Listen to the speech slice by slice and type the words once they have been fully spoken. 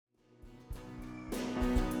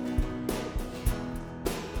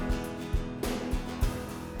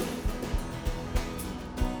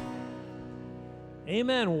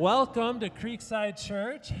Amen. Welcome to Creekside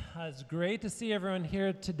Church. It's great to see everyone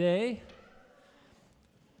here today.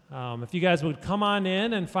 If you guys would come on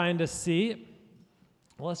in and find a seat,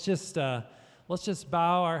 let's just bow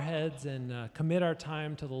our heads and commit our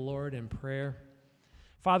time to the Lord in prayer.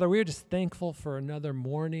 Father, we are just thankful for another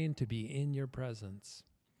morning to be in your presence.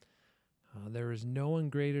 There is no one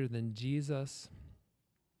greater than Jesus.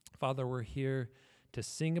 Father, we're here to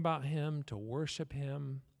sing about him, to worship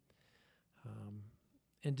him,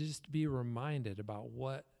 and to just be reminded about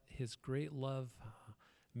what his great love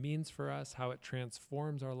means for us, how it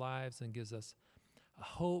transforms our lives and gives us a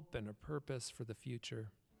hope and a purpose for the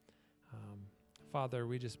future. Father,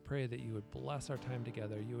 we just pray that you would bless our time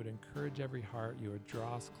together. You would encourage every heart. You would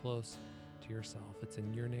draw us close to yourself. It's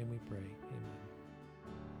in your name we pray. Amen.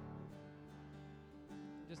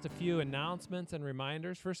 Just a few announcements and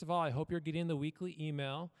reminders. First of all, I hope you're getting the weekly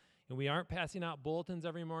email. And we aren't passing out bulletins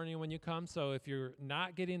every morning when you come, so if you're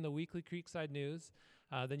not getting the weekly Creekside news,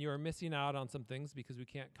 then you are missing out on some things because we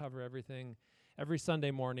can't cover everything every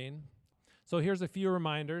Sunday morning. So here's a few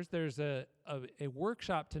reminders. There's a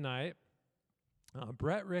workshop tonight.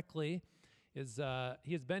 Brett Rickley he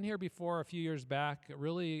has been here before a few years back. A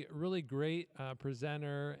really great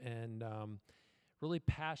presenter and really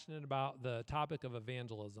passionate about the topic of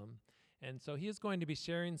evangelism. And so he is going to be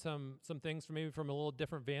sharing some things from a little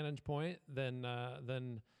different vantage point than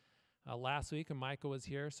last week when Micah was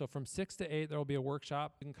here. So from 6 to 8, there will be a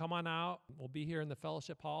workshop. You can come on out. We'll be here in the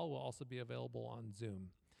fellowship hall. We'll also be available on Zoom.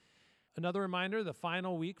 Another reminder, the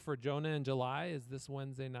final week for Jonah in July is this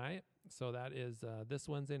Wednesday night. So that is this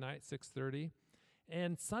Wednesday night, 6:30.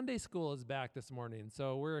 And Sunday school is back this morning.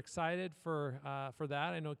 So we're excited for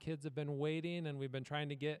that. I know kids have been waiting, and we've been trying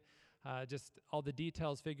to get just all the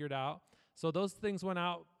details figured out. So those things went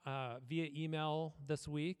out via email this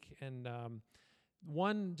week. And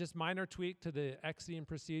one just minor tweak to the exiting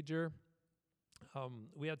procedure.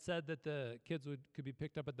 We had said that the kids could be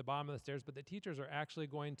picked up at the bottom of the stairs, but the teachers are actually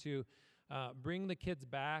going to bring the kids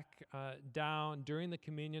back down during the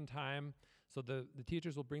communion time. So the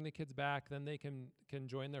teachers will bring the kids back, then they can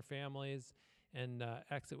join their families and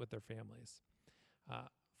exit with their families.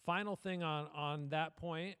 Final thing on that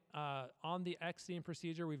point, on the exiting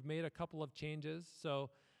procedure, we've made a couple of changes. So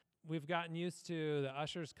we've gotten used to the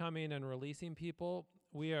ushers coming and releasing people.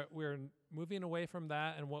 We're moving away from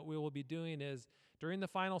that, and what we will be doing is during the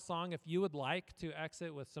final song, if you would like to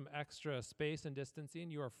exit with some extra space and distancing,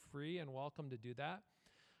 you are free and welcome to do that.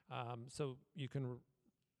 So you can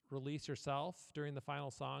release yourself during the final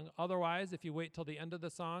song. Otherwise, if you wait till the end of the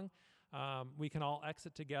song, we can all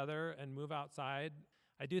exit together and move outside.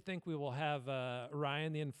 I do think we will have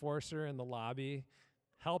Ryan, the enforcer, in the lobby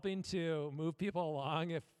helping to move people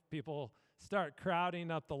along if people start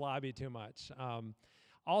crowding up the lobby too much.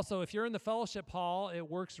 Also, if you're in the fellowship hall, it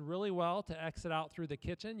works really well to exit out through the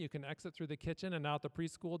kitchen. You can exit through the kitchen and out the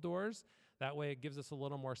preschool doors. That way it gives us a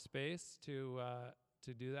little more space to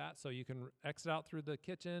do that. So you can exit out through the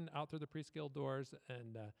kitchen, out through the preschool doors,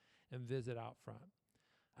 and visit out front.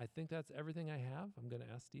 I think that's everything I have. I'm going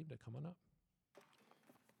to ask Steve to come on up.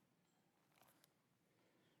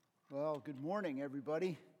 Well, good morning,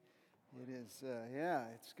 everybody. It is,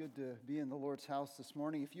 it's good to be in the Lord's house this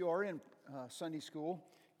morning. If you are in Sunday school,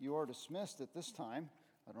 you are dismissed at this time.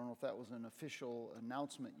 I don't know if that was an official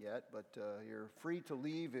announcement yet, but you're free to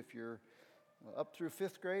leave if you're up through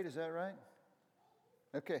 5th grade. Is that right?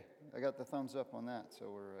 Okay, I got the thumbs up on that. So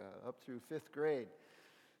we're up through 5th grade.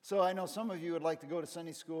 So I know some of you would like to go to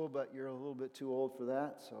Sunday school, but you're a little bit too old for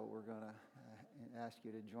that. So we're going to ask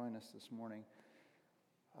you to join us this morning.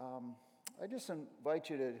 I just invite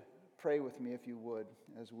you to pray with me, if you would,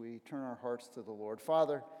 as we turn our hearts to the Lord.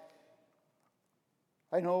 Father,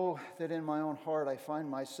 I know that in my own heart I find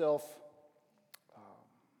myself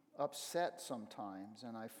upset sometimes,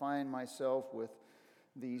 and I find myself with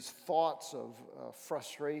these thoughts of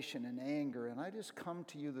frustration and anger, and I just come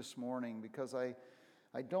to you this morning because I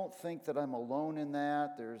don't think that I'm alone in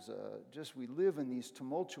that. We live in these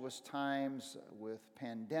tumultuous times with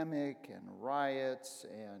pandemic and riots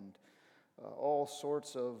and all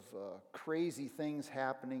sorts of crazy things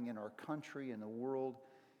happening in our country and the world.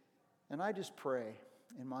 And I just pray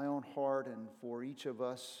in my own heart and for each of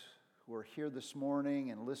us who are here this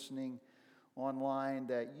morning and listening online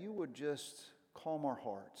that you would just calm our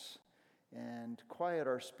hearts and quiet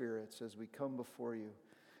our spirits as we come before you.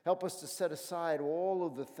 Help us to set aside all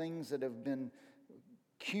of the things that have been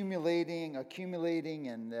accumulating,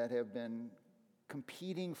 and that have been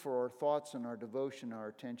competing for our thoughts and our devotion, our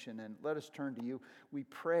attention, and let us turn to you. We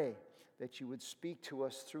pray that you would speak to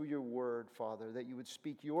us through your word, Father, that you would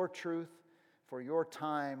speak your truth for your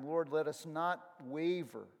time. Lord, let us not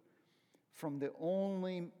waver from the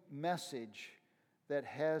only message that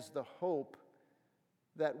has the hope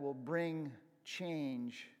that will bring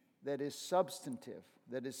change, that is substantive,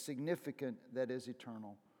 that is significant, that is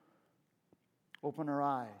eternal. Open our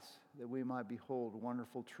eyes that we might behold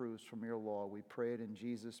wonderful truths from your law. We pray it in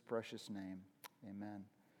Jesus' precious name. Amen.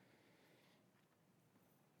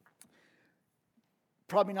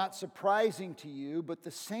 Probably not surprising to you, but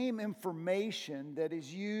the same information that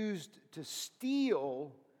is used to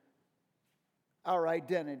steal our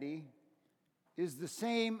identity is the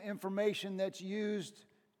same information that's used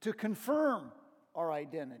to confirm our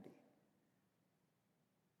identity.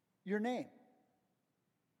 Your name,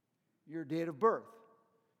 your date of birth,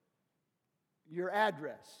 your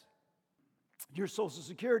address, your social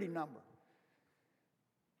security number.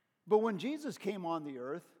 But when Jesus came on the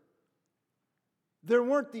earth, there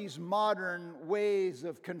weren't these modern ways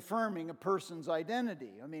of confirming a person's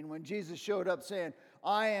identity. I mean, when Jesus showed up saying,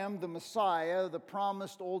 I am the Messiah, the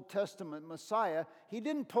promised Old Testament Messiah, he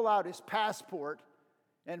didn't pull out his passport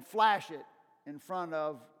and flash it in front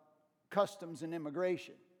of customs and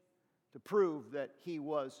immigration to prove that he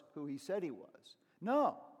was who he said he was.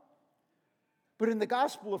 No. But in the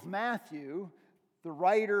Gospel of Matthew, the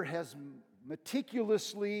writer has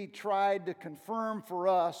meticulously tried to confirm for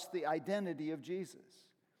us the identity of Jesus.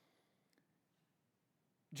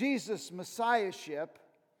 Jesus' messiahship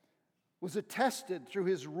was attested through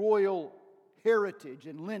his royal heritage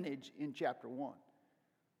and lineage in chapter 1.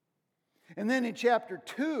 And then in chapter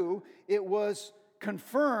 2, it was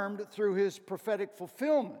confirmed through his prophetic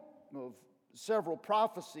fulfillment of several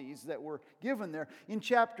prophecies that were given there. In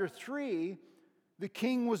chapter 3, the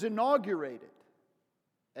king was inaugurated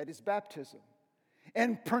at his baptism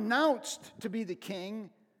and pronounced to be the king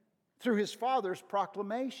through his father's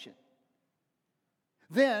proclamation.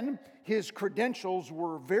 Then his credentials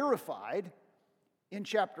were verified in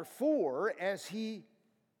chapter 4 as he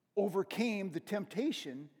overcame the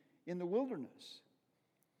temptation in the wilderness.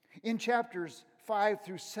 In chapters 5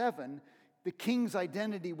 through 7, the king's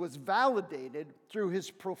identity was validated through his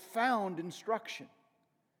profound instruction.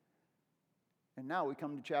 And now we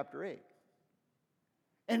come to chapter 8.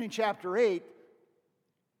 And in chapter 8,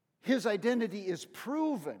 his identity is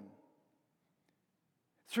proven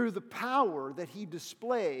through the power that he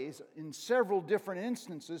displays in several different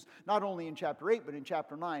instances, not only in chapter 8, but in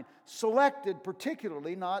chapter 9, selected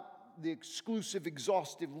particularly, not the exclusive,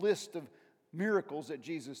 exhaustive list of miracles that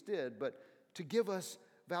Jesus did, but to give us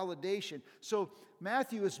validation. So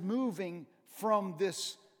Matthew is moving from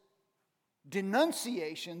this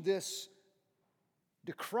denunciation, this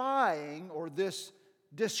decrying, or this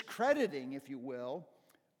discrediting, if you will,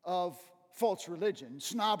 of false religion,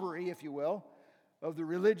 snobbery, if you will, of the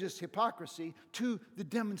religious hypocrisy, to the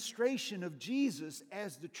demonstration of Jesus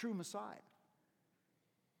as the true Messiah.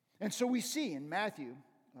 And so we see in Matthew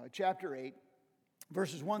chapter 8,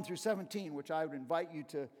 verses 1 through 17, which I would invite you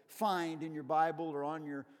to find in your Bible or on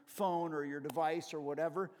your phone or your device or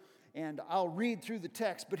whatever, and I'll read through the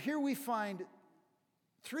text. But here we find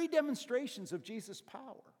 3 demonstrations of Jesus'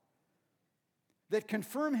 power that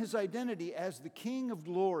confirm his identity as the King of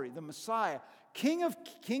glory, the Messiah, King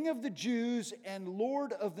of the Jews and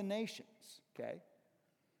Lord of the nations. Okay?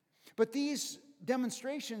 But these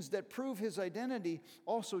demonstrations that prove his identity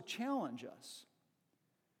also challenge us.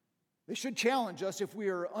 They should challenge us if we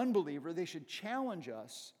are an unbeliever. They should challenge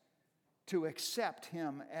us to accept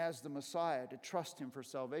him as the Messiah, to trust him for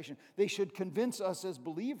salvation. They should convince us as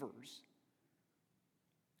believers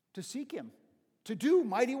to seek him, to do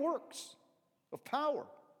mighty works of power,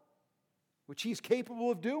 which he's capable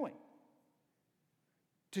of doing,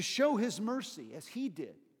 to show his mercy as he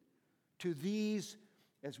did to these,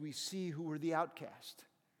 as we see, who were the outcast,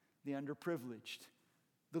 the underprivileged,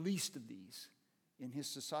 the least of these in his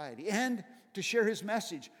society, and to share his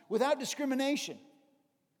message without discrimination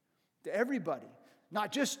to everybody,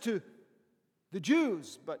 not just to the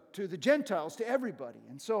Jews, but to the Gentiles, to everybody.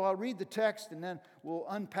 And so I'll read the text and then we'll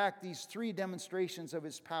unpack these 3 demonstrations of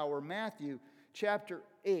his power. Matthew chapter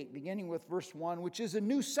 8, beginning with verse 1, which is a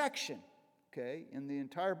new section, okay, in the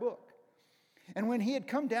entire book. And when he had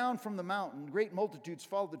come down from the mountain, great multitudes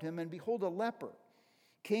followed him, and behold, a leper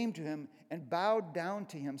came to him and bowed down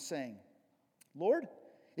to him, saying, Lord,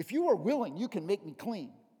 if you are willing, you can make me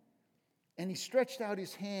clean. And he stretched out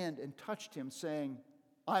his hand and touched him, saying,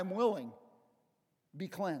 I'm willing, be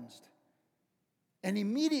cleansed. And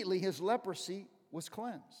immediately his leprosy was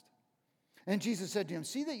cleansed. And Jesus said to him,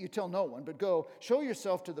 see that you tell no one, but go, show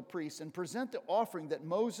yourself to the priests, and present the offering that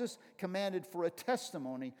Moses commanded for a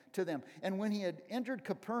testimony to them. And when he had entered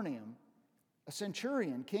Capernaum, a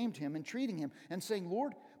centurion came to him, entreating him, and saying,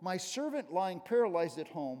 Lord, my servant lying paralyzed at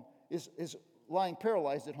home is lying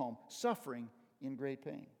paralyzed at home, suffering in great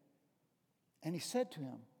pain. And he said to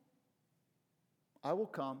him, I will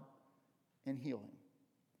come and heal him.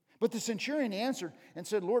 But the centurion answered and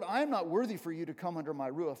said, Lord, I am not worthy for you to come under my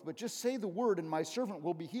roof, but just say the word, and my servant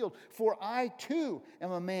will be healed. For I too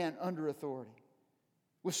am a man under authority,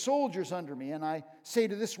 with soldiers under me. And I say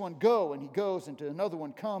to this one, go, and he goes, and to another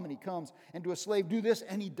one, come, and he comes, and to a slave, do this,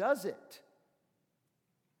 and he does it.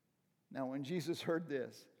 Now when Jesus heard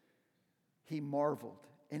this, he marveled,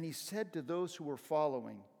 and he said to those who were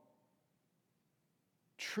following,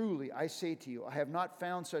 truly, I say to you, I have not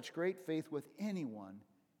found such great faith with anyone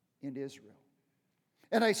in Israel.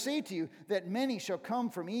 And I say to you that many shall come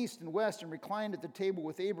from east and west and recline at the table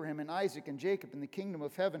with Abraham and Isaac and Jacob in the kingdom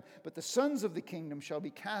of heaven. But the sons of the kingdom shall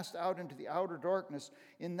be cast out into the outer darkness.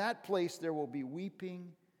 In that place there will be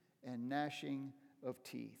weeping and gnashing of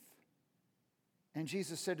teeth. And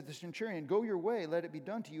Jesus said to the centurion, go your way, let it be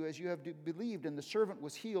done to you as you have believed. And the servant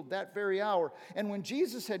was healed that very hour. And when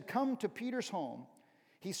Jesus had come to Peter's home,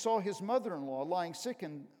 he saw his mother-in-law lying sick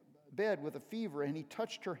in bed with a fever, and he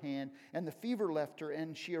touched her hand, and the fever left her,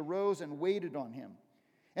 and she arose and waited on him.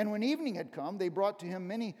 And when evening had come, they brought to him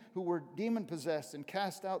many who were demon-possessed, and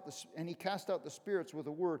he cast out the spirits with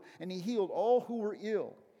a word, and he healed all who were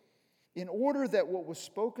ill, in order that what was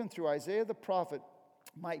spoken through Isaiah the prophet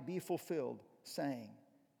might be fulfilled, saying,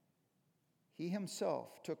 he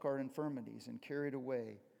himself took our infirmities and carried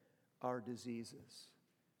away our diseases.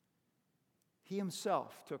 He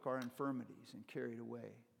himself took our infirmities and carried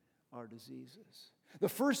away our diseases. The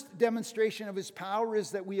first demonstration of his power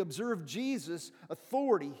is that we observe Jesus'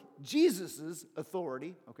 authority.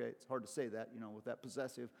 Okay, it's hard to say that, with that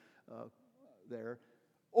possessive there,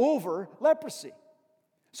 over leprosy.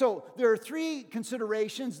 So there are three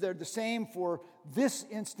considerations. They're the same for this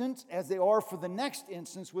instance as they are for the next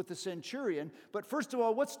instance with the centurion. But first of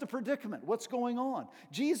all, what's the predicament? What's going on?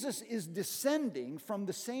 Jesus is descending from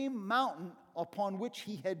the same mountain upon which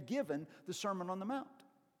he had given the Sermon on the Mount.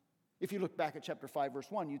 If you look back at chapter 5, verse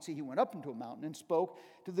 1, you'd see he went up into a mountain and spoke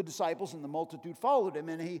to the disciples, and the multitude followed him.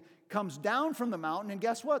 And he comes down from the mountain, and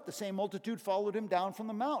guess what? The same multitude followed him down from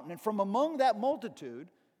the mountain. And from among that multitude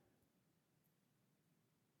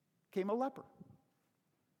came a leper.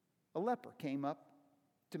 A leper came up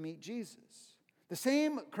to meet Jesus. The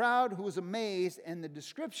same crowd who was amazed, and the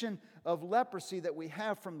description of leprosy that we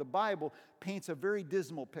have from the Bible paints a very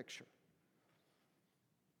dismal picture.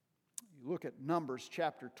 You look at Numbers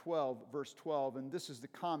chapter 12, verse 12, and this is the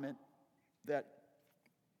comment that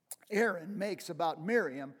Aaron makes about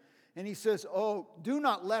Miriam. And he says, oh, do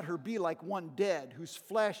not let her be like one dead, whose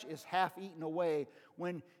flesh is half eaten away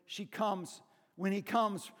when he comes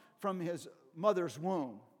from his mother's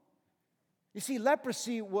womb. You see,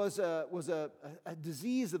 leprosy was a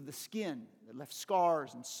disease of the skin. It left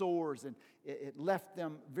scars and sores, and it left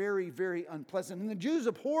them very, very unpleasant. And the Jews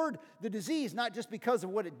abhorred the disease, not just because of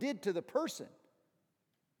what it did to the person,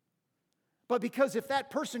 but because if that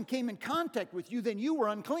person came in contact with you, then you were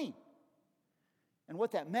unclean. And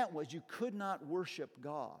what that meant was you could not worship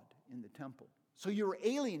God in the temple. So you were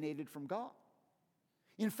alienated from God.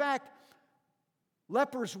 In fact,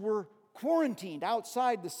 lepers were quarantined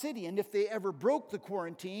outside the city, and if they ever broke the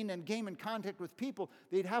quarantine and came in contact with people,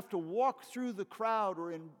 they'd have to walk through the crowd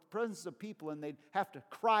or in presence of people, and they'd have to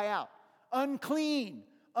cry out, unclean,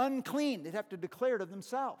 unclean. They'd have to declare to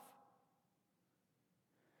themselves.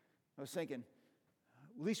 I was thinking,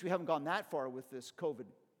 at least we haven't gone that far with this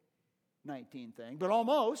COVID-19 thing, but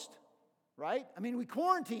almost, right? I mean, we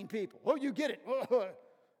quarantine people. Oh, you get it.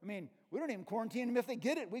 I mean, we don't even quarantine them if they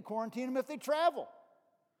get it. We quarantine them if they travel.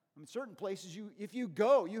 In certain places, if you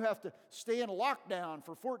go, you have to stay in lockdown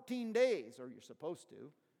for 14 days, or you're supposed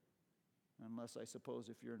to. Unless, I suppose,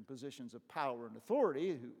 if you're in positions of power and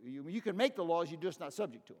authority, you can make the laws, you're just not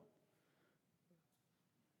subject to them.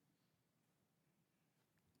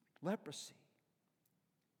 Leprosy.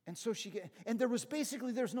 And so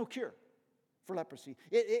there's no cure for leprosy.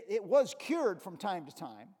 It was cured from time to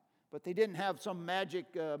time, but they didn't have some magic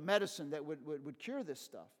medicine that would cure this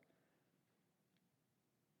stuff.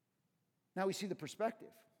 Now we see the perspective.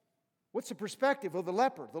 What's the perspective of the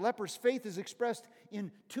leper? The leper's faith is expressed in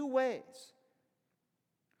two ways.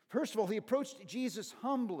 First of all, he approached Jesus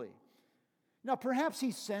humbly. Now, perhaps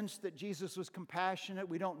he sensed that Jesus was compassionate.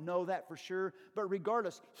 We don't know that for sure. But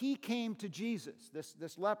regardless, he came to Jesus.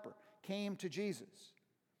 This leper came to Jesus.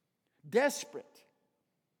 Desperate,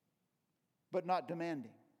 but not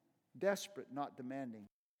demanding. Desperate, not demanding.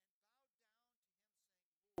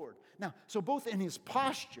 Now, so both in his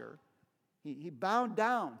posture, he bowed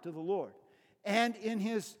down to the Lord. And in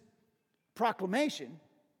his proclamation,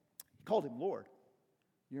 he called him Lord.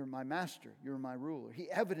 You're my master. You're my ruler. He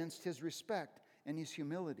evidenced his respect and his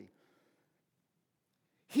humility.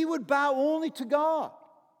 He would bow only to God.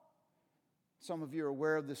 Some of you are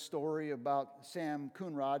aware of this story about Sam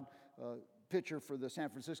Coonrod, pitcher for the San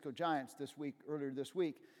Francisco Giants earlier this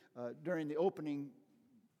week, during the opening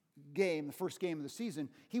game, the first game of the season.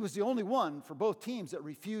 He was the only one for both teams that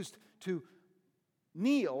refused to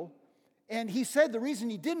kneel. And he said the reason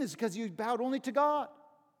he didn't is because he bowed only to God.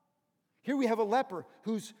 Here we have a leper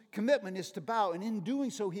whose commitment is to bow, and in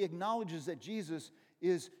doing so, he acknowledges that Jesus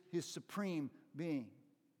is his supreme being,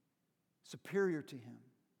 superior to him,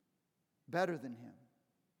 better than him,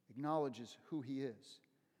 acknowledges who he is.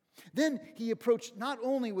 Then he approached not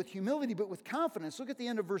only with humility, but with confidence. Look at the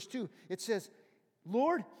end of verse 2. It says,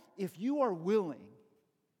 Lord, if you are willing,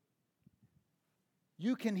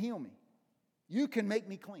 you can heal me. You can make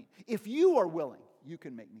me clean. If you are willing, you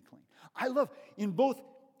can make me clean. I love in both.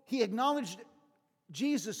 He acknowledged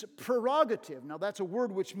Jesus' prerogative. Now, that's a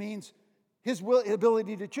word which means his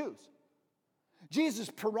ability to choose. Jesus'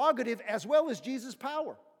 prerogative as well as Jesus'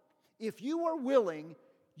 power. If you are willing,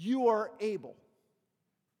 you are able.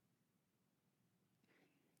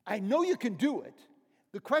 I know you can do it.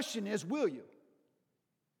 The question is, will you?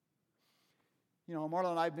 You know, Marla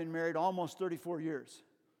and I have been married almost 34 years.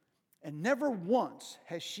 And never once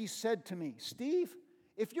has she said to me, Steve,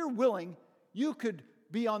 if you're willing, you could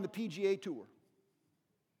be on the PGA Tour.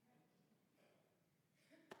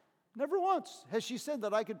 Never once has she said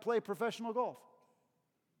that I could play professional golf.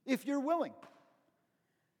 If you're willing.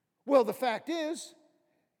 Well, the fact is,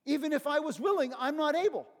 even if I was willing, I'm not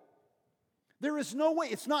able. There is no way.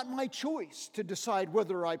 It's not my choice to decide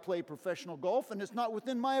whether I play professional golf, and it's not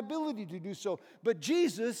within my ability to do so. But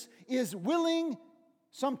Jesus is willing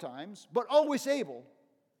sometimes, but always able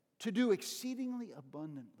to do exceedingly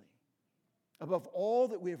abundantly above all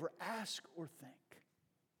that we ever ask or think.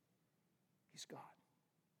 He's God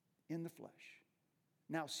in the flesh,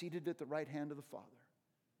 now seated at the right hand of the Father,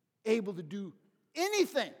 able to do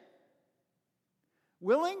anything.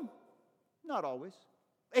 Willing? Not always.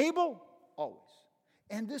 Able? Always.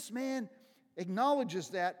 And this man acknowledges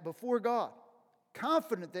that before God,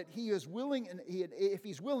 confident that he is willing, and if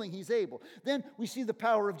he's willing, he's able. Then we see the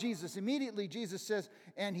power of Jesus. Immediately, Jesus says,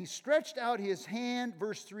 and he stretched out his hand,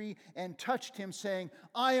 verse 3, and touched him, saying,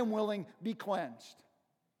 I am willing, be cleansed.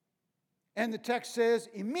 And the text says,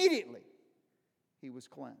 immediately he was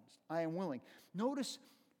cleansed. I am willing. Notice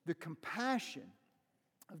the compassion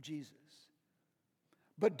of Jesus.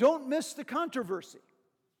 But don't miss the controversy.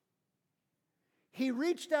 He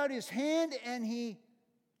reached out his hand and he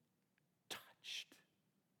touched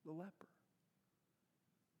the leper,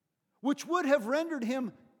 which would have rendered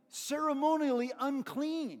him ceremonially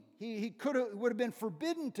unclean. He would have been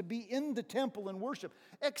forbidden to be in the temple and worship,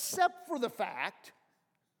 except for the fact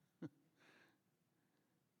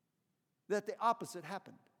that the opposite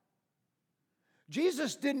happened.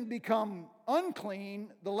 Jesus didn't become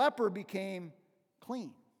unclean, the leper became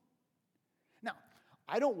clean. Now,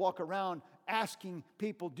 I don't walk around asking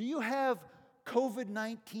people, do you have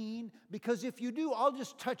COVID-19? Because if you do, I'll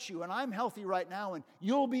just touch you and I'm healthy right now and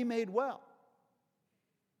you'll be made well.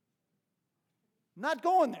 Not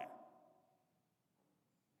going there.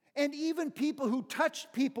 And even people who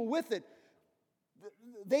touched people with it,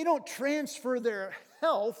 they don't transfer their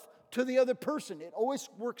health to the other person. It always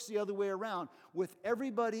works the other way around with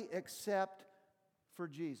everybody except for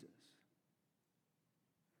Jesus.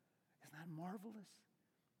 Isn't that marvelous?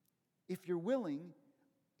 If you're willing,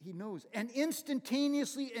 he knows. And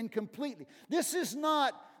instantaneously and completely. This is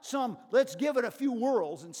not some, let's give it a few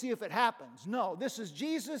whirls and see if it happens. No, this is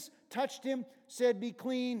Jesus touched him, said be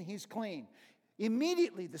clean, he's clean.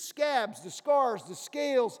 Immediately the scabs, the scars, the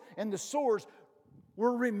scales, and the sores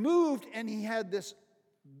were removed, and he had this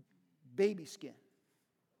baby skin.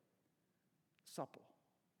 Supple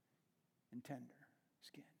and tender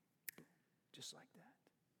skin. Just like that.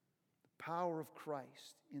 The power of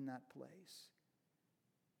Christ in that place.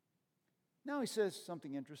 Now he says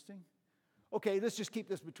something interesting. Okay, let's just keep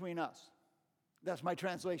this between us. That's my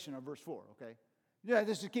translation of verse 4, okay? Yeah,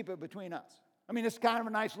 let's just keep it between us. I mean, it's kind of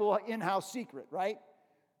a nice little in-house secret, right?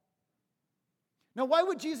 Now, why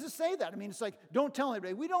would Jesus say that? I mean, it's like, don't tell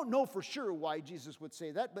anybody. We don't know for sure why Jesus would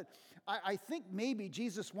say that, but I think maybe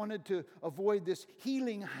Jesus wanted to avoid this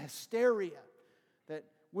healing hysteria that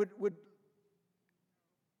would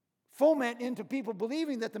foment into people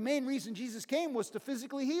believing that the main reason Jesus came was to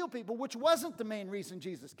physically heal people, which wasn't the main reason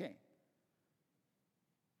Jesus came.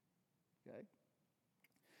 Okay?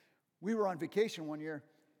 We were on vacation one year,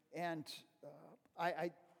 and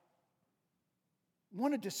I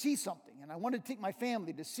wanted to see something, and I wanted to take my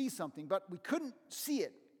family to see something, but we couldn't see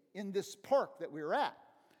it in this park that we were at.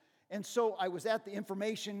 And so I was at the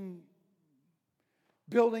information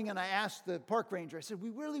building, and I asked the park ranger, I said, we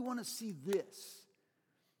really want to see this,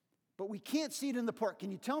 but we can't see it in the park.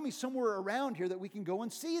 Can you tell me somewhere around here that we can go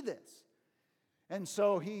and see this? And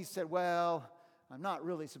so he said, well, I'm not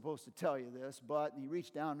really supposed to tell you this, but he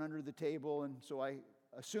reached down under the table, and so I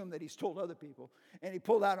assumed that he's told other people, and he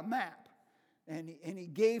pulled out a map, and he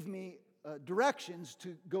gave me directions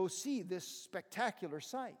to go see this spectacular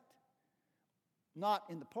sight, not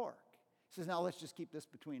in the park. He says, now let's just keep this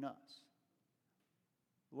between us.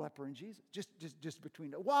 The leper and Jesus, just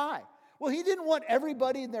between us. Why? Well, he didn't want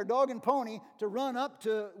everybody and their dog and pony to run up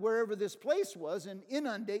to wherever this place was and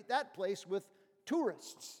inundate that place with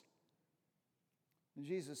tourists. And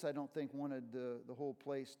Jesus, I don't think, wanted the whole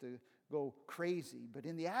place to go crazy. But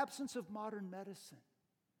in the absence of modern medicine,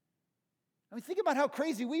 I mean, think about how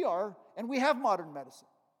crazy we are, and we have modern medicine.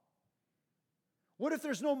 What if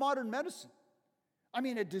there's no modern medicine? I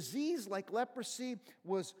mean, a disease like leprosy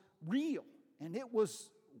was real, and it was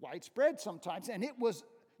widespread sometimes, and it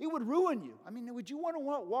would ruin you. I mean, would you want to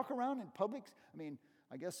walk around in public? I mean,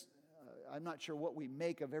 I guess I'm not sure what we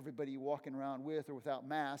make of everybody walking around with or without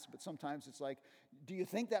masks, but sometimes it's like, do you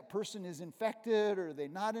think that person is infected, or are they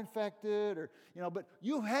not infected? Or, but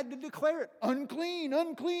you had to declare it, unclean,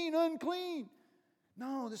 unclean, unclean.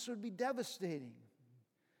 No, this would be devastating.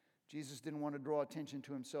 Jesus didn't want to draw attention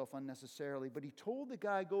to himself unnecessarily, but he told the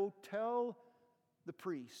guy, go tell the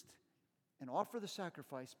priest and offer the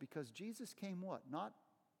sacrifice, because Jesus came what? Not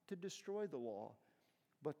to destroy the law,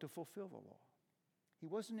 but to fulfill the law. He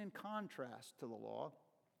wasn't in contrast to the law.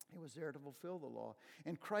 He was there to fulfill the law.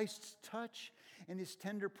 And Christ's touch and his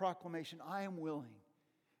tender proclamation, I am willing,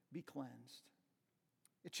 be cleansed.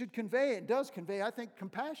 It does convey, I think,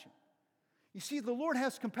 compassion. You see, the Lord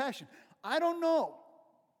has compassion. I don't know.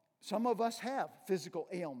 Some of us have physical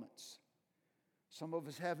ailments. Some of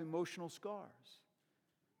us have emotional scars.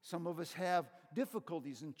 Some of us have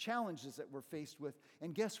difficulties and challenges that we're faced with.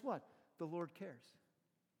 And guess what? The Lord cares.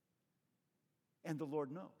 And the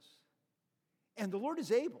Lord knows. And the Lord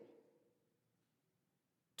is able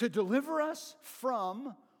to deliver us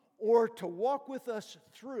from or to walk with us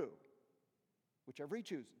through, whichever he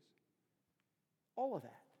chooses, all of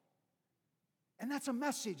that. And that's a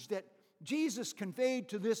message that Jesus conveyed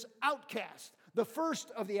to this outcast, the first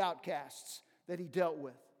of the outcasts that he dealt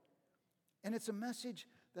with. And it's a message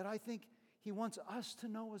that I think he wants us to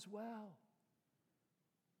know as well.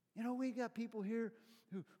 We've got people here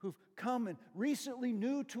who've come and recently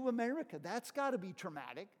new to America. That's got to be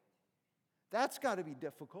traumatic. That's got to be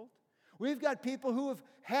difficult. We've got people who have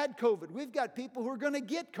had COVID. We've got people who are going to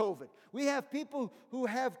get COVID. We have people who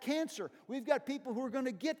have cancer. We've got people who are going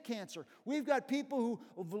to get cancer. We've got people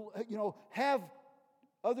who, have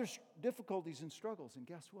other difficulties and struggles. And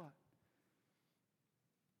guess what?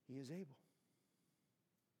 He is able.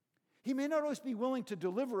 He may not always be willing to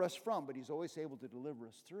deliver us from, but he's always able to deliver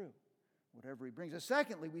us through whatever he brings us.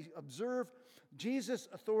 Secondly, we observe Jesus'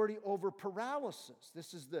 authority over paralysis.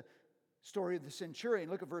 This is the story of the centurion.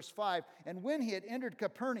 Look at verse 5. And when he had entered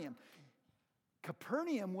Capernaum,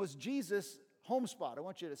 Capernaum was Jesus' home spot. I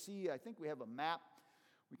want you to see, I think we have a map.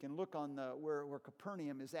 We can look on where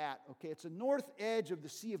Capernaum is at. Okay, it's the north edge of the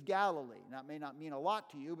Sea of Galilee. That may not mean a lot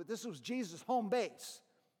to you, but this was Jesus' home base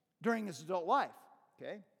during his adult life.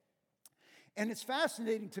 Okay? And it's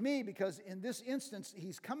fascinating to me because in this instance,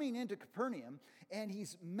 he's coming into Capernaum and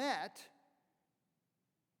he's met,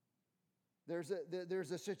 there's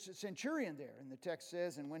a centurion there. And the text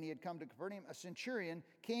says, and when he had come to Capernaum, a centurion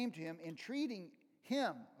came to him, entreating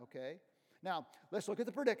him, okay? Now, let's look at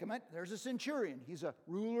the predicament. There's a centurion. He's a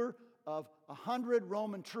ruler of 100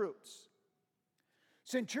 Roman troops.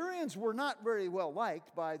 Centurions were not very well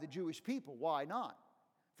liked by the Jewish people. Why not?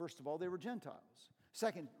 First of all, they were Gentiles.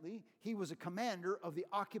 Secondly, he was a commander of the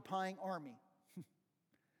occupying army.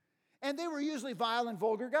 And they were usually vile and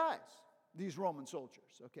vulgar guys, these Roman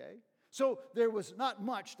soldiers, okay? So there was not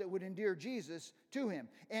much that would endear Jesus to him.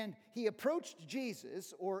 And he approached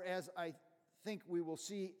Jesus, or as I think we will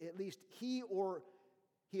see, at least he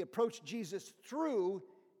approached Jesus through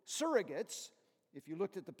surrogates. If you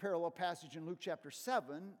looked at the parallel passage in Luke chapter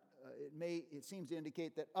 7, it seems to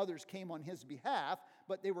indicate that others came on his behalf,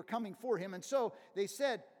 but they were coming for him. And so they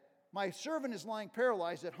said, my servant is lying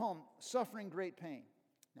paralyzed at home, suffering great pain.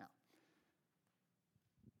 Now,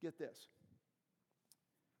 get this.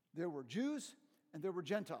 There were Jews and there were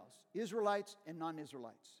Gentiles, Israelites and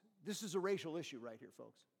non-Israelites. This is a racial issue right here,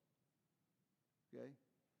 folks. Okay?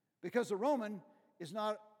 Because the Roman is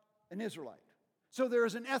not an Israelite. So there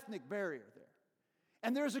is an ethnic barrier there.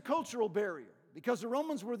 And there's a cultural barrier because the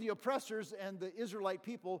Romans were the oppressors and the Israelite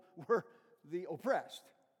people were the oppressed.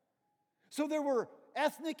 So there were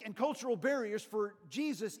ethnic and cultural barriers for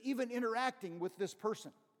Jesus even interacting with this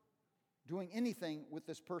person, doing anything with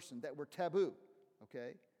this person that were taboo,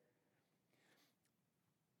 okay?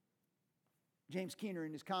 James Keener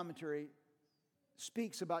in his commentary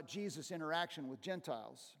speaks about Jesus' interaction with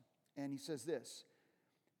Gentiles, and he says this: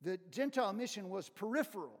 the Gentile mission was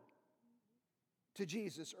peripheral to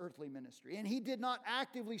Jesus' earthly ministry, and he did not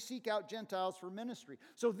actively seek out Gentiles for ministry.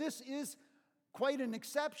 So this is quite an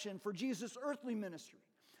exception for Jesus' earthly ministry.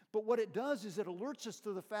 But what it does is it alerts us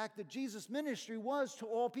to the fact that Jesus' ministry was to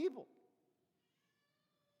all people.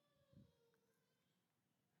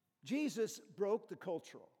 Jesus broke the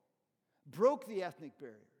cultural, broke the ethnic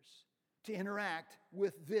barriers to interact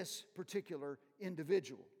with this particular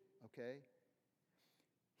individual, okay?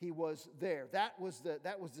 He was there. That was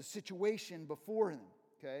the situation before him,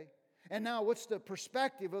 okay? And now what's the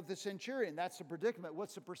perspective of the centurion? That's the predicament.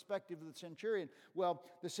 What's the perspective of the centurion? Well,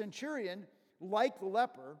 the centurion, like the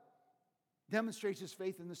leper, demonstrates his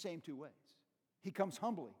faith in the same two ways. He comes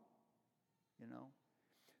humbly, you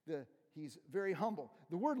know. He's very humble.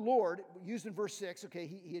 The word Lord, used in verse 6, okay,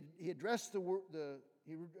 he addressed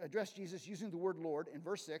he addressed Jesus using the word Lord in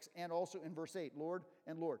verse 6 and also in verse 8, Lord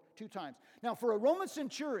and Lord, 2 times. Now, for a Roman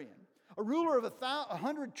centurion, a ruler of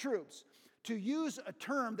 100 troops, to use a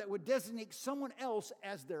term that would designate someone else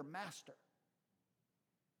as their master,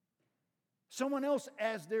 someone else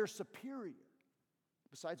as their superior,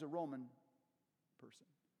 besides a Roman person,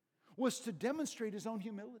 was to demonstrate his own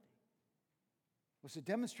humility, was to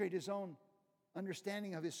demonstrate his own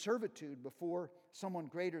understanding of his servitude before someone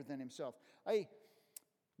greater than himself. I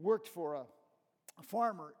worked for a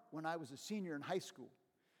farmer when I was a senior in high school,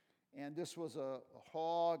 and this was a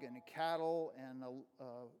hog and a cattle and a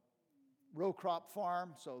row crop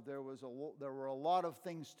farm, so there were a lot of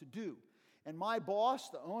things to do. And my boss,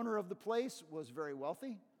 the owner of the place, was very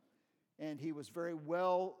wealthy, and he was very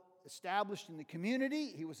well established in the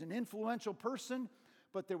community. He was an influential person,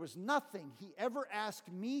 but there was nothing he ever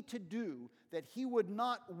asked me to do that he would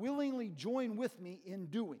not willingly join with me in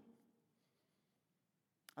doing.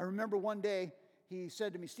 I remember one day he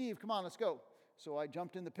said to me, "Steve, come on, let's go." So I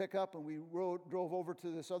jumped in the pickup and we drove over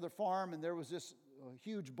to this other farm, and there was this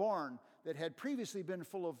huge barn that had previously been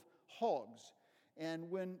full of hogs. And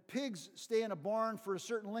when pigs stay in a barn for a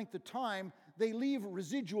certain length of time, they leave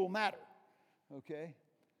residual matter, okay?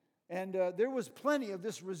 And there was plenty of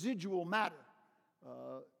this residual matter.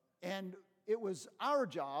 And it was our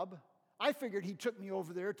job. I figured he took me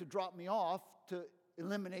over there to drop me off to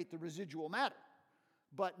eliminate the residual matter.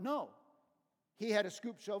 But no, he had a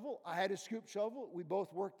scoop shovel, I had a scoop shovel. We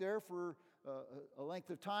both worked there for a length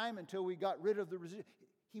of time until we got rid of the residual.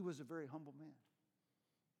 He was a very humble man.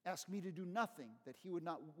 Asked me to do nothing that he would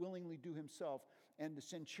not willingly do himself. And the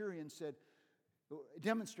centurion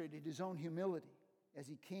demonstrated his own humility as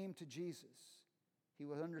he came to Jesus. He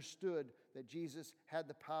understood that Jesus had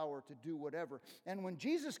the power to do whatever. And when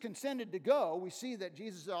Jesus consented to go, we see that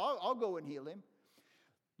Jesus said, I'll go and heal him.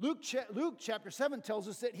 Luke chapter 7 tells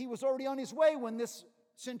us that he was already on his way when this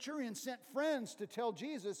centurion sent friends to tell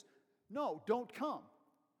Jesus, "No, don't come.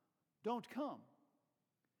 Don't come."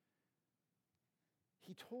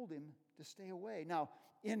 He told him to stay away. Now,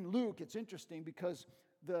 in Luke, it's interesting because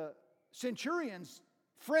the centurion's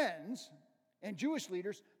friends and Jewish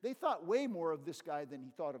leaders, they thought way more of this guy than he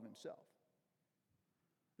thought of himself.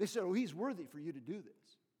 They said, "Oh, he's worthy for you to do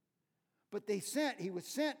this." But he was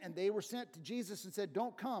sent, and they were sent to Jesus and said,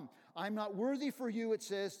 "Don't come. I'm not worthy for you," it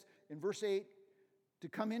says in verse 8, "to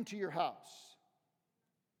come into your house."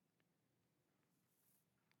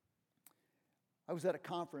 I was at a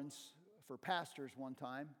conference for pastors one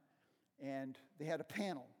time, and they had a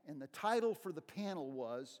panel, and the title for the panel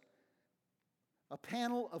was "A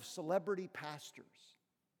Panel of Celebrity Pastors."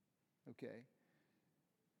 Okay?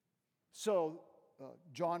 So,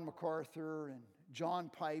 John MacArthur and John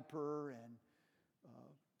Piper and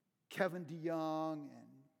Kevin DeYoung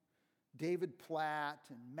and David Platt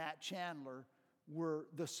and Matt Chandler were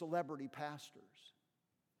the celebrity pastors.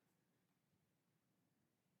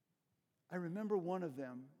 I remember one of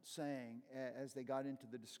them saying, as they got into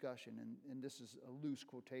the discussion, and this is a loose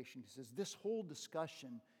quotation, he says, "This whole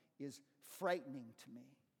discussion is frightening to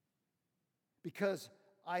me because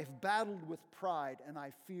I've battled with pride and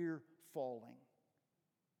I fear falling."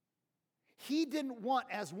 He didn't want,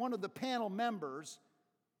 as one of the panel members,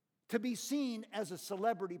 to be seen as a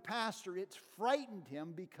celebrity pastor. It frightened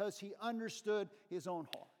him because he understood his own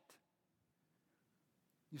heart.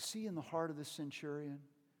 You see in the heart of the centurion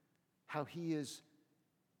how he is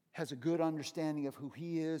has a good understanding of who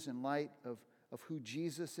he is in light of who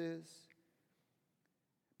Jesus is.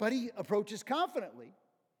 But he approaches confidently.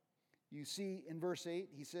 You see in verse 8,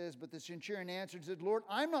 he says, "But the centurion answered and said, Lord,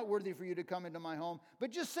 I'm not worthy for you to come into my home,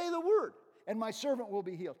 but just say the word, and my servant will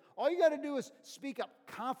be healed." All you got to do is speak up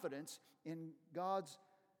confidence in God's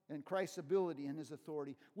and Christ's ability and his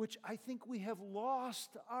authority, which I think we have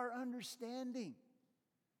lost our understanding.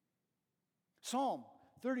 Psalm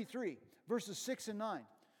 33, verses 6 and 9.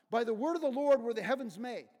 "By the word of the Lord were the heavens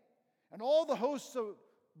made, and all the hosts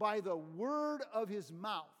by the word of his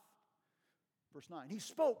mouth." Verse 9, "He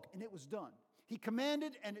spoke, and it was done. He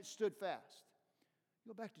commanded, and it stood fast."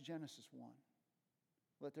 Go back to Genesis 1.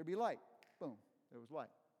 "Let there be light." Boom, there was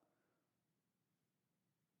light.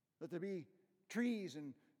 "Let there be trees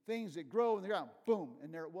and things that grow in the ground." Boom,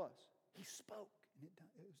 and there it was. He spoke, and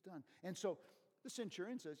it was done. And so the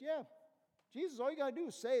centurion says, "Yeah, Jesus, all you got to do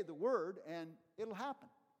is say the word, and it'll happen."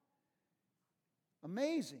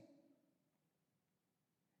 Amazing.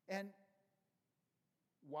 And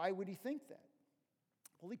why would he think that?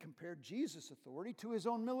 Well, he compared Jesus' authority to his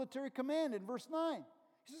own military command in verse 9.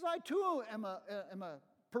 He says, "I too am a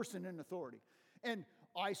person in authority. And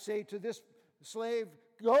I say to this slave,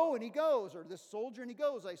 go, and he goes. Or this soldier, and he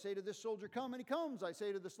goes. I say to this soldier, come, and he comes. I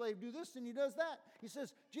say to the slave, do this, and he does that." He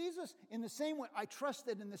says, Jesus, in the same way, I trust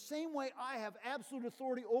that in the same way I have absolute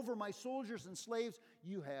authority over my soldiers and slaves,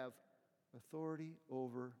 you have authority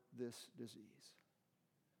over this disease.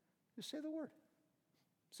 Just say the word.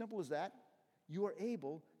 Simple as that. You are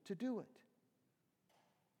able to do it.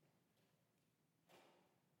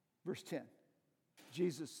 Verse 10.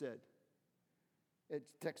 Jesus said, the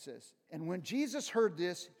text says, "And when Jesus heard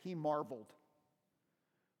this, he marveled."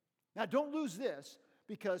 Now don't lose this,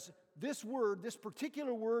 because this word, this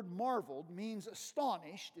particular word, marveled, means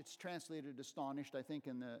astonished. It's translated astonished, I think,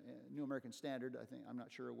 in the New American Standard. I'm not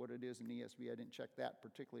sure what it is in the ESV. I didn't check that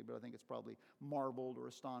particularly, but I think it's probably marveled or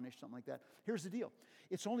astonished, something like that. Here's the deal.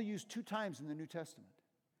 It's only used 2 times in the New Testament.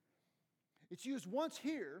 It's used once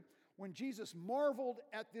here when Jesus marveled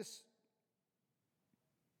at this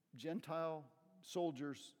Gentile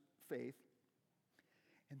soldier's faith.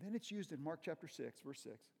 And then it's used in Mark chapter 6, verse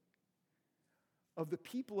 6. Of the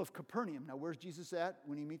people of Capernaum. Now, where's Jesus at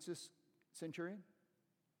when he meets this centurion?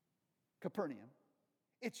 Capernaum.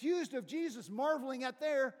 It's used of Jesus marveling at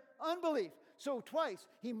their unbelief. So twice,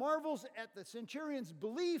 he marvels at the centurion's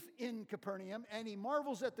belief in Capernaum, and he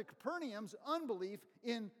marvels at the Capernaum's unbelief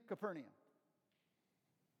in Capernaum.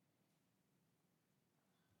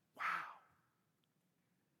 Wow.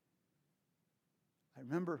 I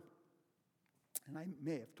remember, and I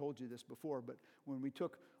may have told you this before, but when we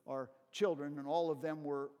took our children, and all of them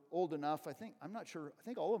were old enough, I think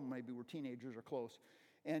all of them maybe were teenagers or close.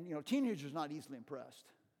 And, teenagers are not easily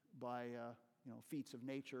impressed by, feats of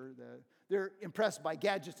nature. They're impressed by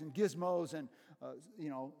gadgets and gizmos and,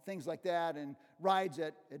 things like that, and rides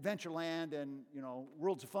at Adventureland and,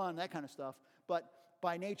 Worlds of Fun, that kind of stuff. But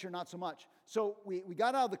by nature, not so much. So we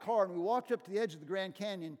got out of the car and we walked up to the edge of the Grand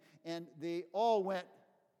Canyon, and they all went,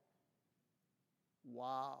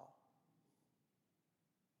 wow.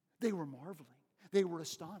 They were marveling. They were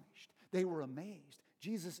astonished. They were amazed.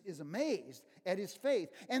 Jesus is amazed at his faith.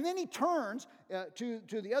 And then he turns to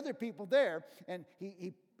the other people there, and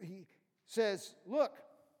he says, look,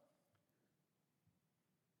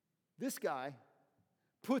 this guy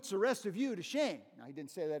puts the rest of you to shame. Now, he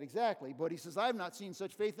didn't say that exactly, but he says, I've not seen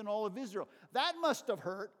such faith in all of Israel. That must have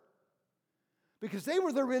hurt, because they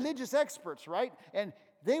were the religious experts, right? And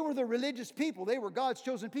they were the religious people. They were God's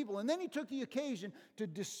chosen people. And then he took the occasion to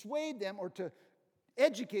dissuade them, or to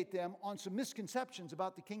educate them on some misconceptions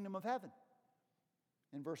about the kingdom of heaven.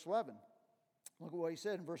 In verse 11, look at what he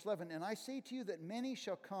said in verse 11. "And I say to you that many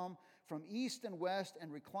shall come from east and west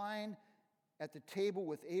and recline at the table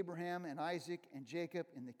with Abraham and Isaac and Jacob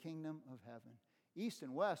in the kingdom of heaven." East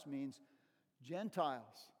and west means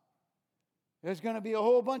Gentiles. There's going to be a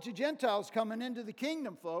whole bunch of Gentiles coming into the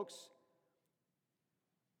kingdom, folks.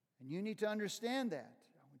 And you need to understand that.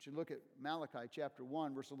 I want you to look at Malachi chapter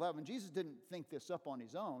 1, verse 11. Jesus didn't think this up on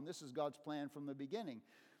his own. This is God's plan from the beginning.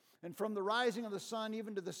 "And from the rising of the sun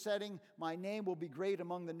even to the setting, my name will be great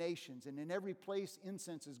among the nations. And in every place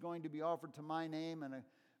incense is going to be offered to my name, and a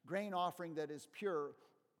grain offering that is pure.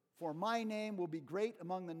 For my name will be great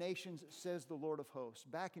among the nations, says the Lord of hosts."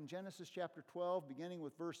 Back in Genesis chapter 12, beginning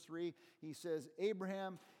with verse 3, he says,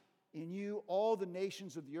 "Abraham, in you all the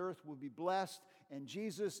nations of the earth will be blessed." And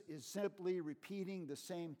Jesus is simply repeating the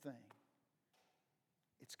same thing.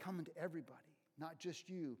 It's coming to everybody, not just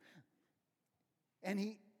you.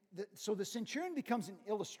 And so the centurion becomes an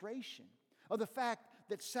illustration of the fact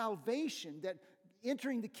that salvation, that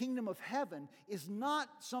entering the kingdom of heaven is not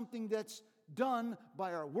something that's done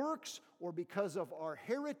by our works or because of our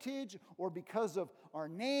heritage or because of our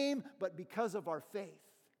name, but because of our faith.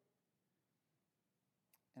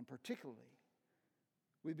 And particularly,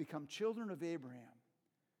 we become children of Abraham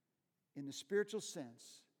in the spiritual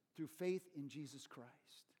sense through faith in Jesus Christ.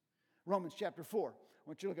 Romans chapter 4. I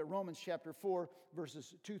want you to look at Romans chapter 4,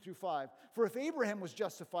 verses 2 through 5. For if Abraham was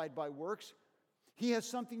justified by works, he has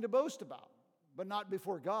something to boast about, but not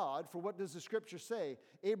before God. For what does the Scripture say?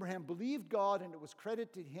 Abraham believed God, and it was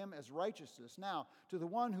credited to him as righteousness. Now, to the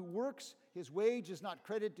one who works, his wage is not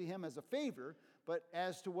credited to him as a favor, but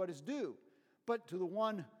as to what is due. But to the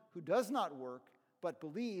one who does not work, but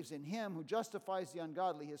believes in him who justifies the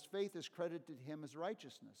ungodly, his faith is credited to him as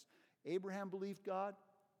righteousness. Abraham believed God,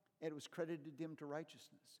 and it was credited to him to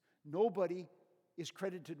righteousness. Nobody is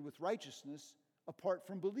credited with righteousness apart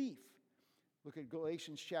from belief. Look at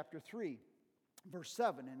Galatians chapter 3, verse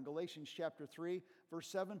 7. In Galatians chapter 3, verse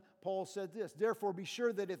 7, Paul said this, therefore be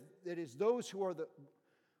sure that it is those who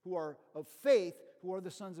are of faith who are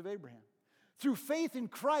the sons of Abraham. Through faith in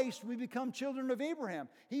Christ, we become children of Abraham.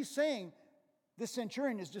 He's saying this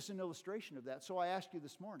centurion is just an illustration of that. So I ask you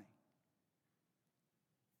this morning,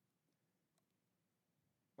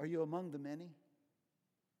 are you among the many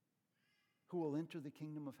who will enter the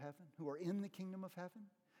kingdom of heaven, who are in the kingdom of heaven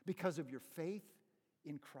because of your faith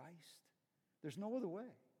in Christ? There's no other way.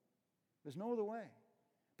 There's no other way.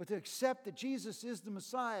 But to accept that Jesus is the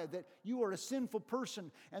Messiah, that you are a sinful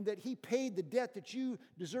person, and that He paid the debt that you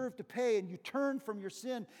deserve to pay, and you turn from your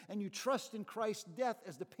sin, and you trust in Christ's death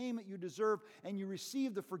as the payment you deserve, and you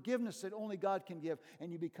receive the forgiveness that only God can give,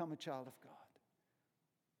 and you become a child of God.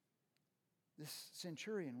 This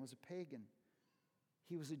centurion was a pagan.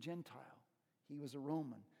 He was a Gentile. He was a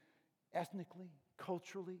Roman. Ethnically,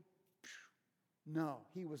 culturally, no,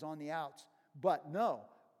 he was on the outs. But no,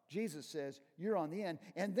 Jesus says, you're on the end.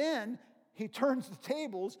 And then He turns the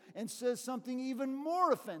tables and says something even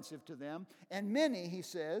more offensive to them. And many, He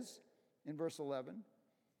says, in verse 11,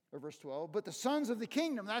 or verse 12, but the sons of the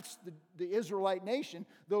kingdom, that's the Israelite nation,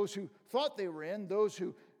 those who thought they were in, those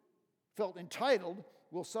who felt entitled,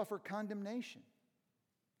 will suffer condemnation.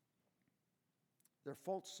 They're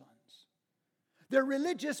false sons. They're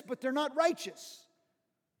religious, but they're not righteous.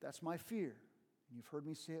 That's my fear. You've heard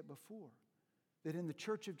me say it before, that in the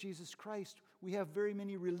church of Jesus Christ, we have very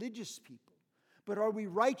many religious people. But are we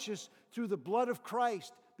righteous through the blood of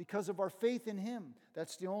Christ because of our faith in Him?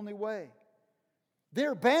 That's the only way.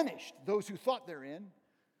 They're banished, those who thought they're in.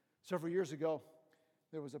 Several years ago,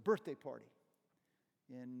 there was a birthday party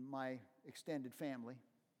in my extended family.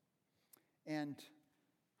 And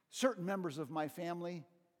certain members of my family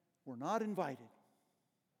were not invited.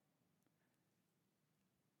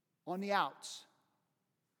 On the outs.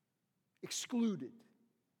 Excluded.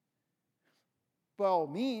 By all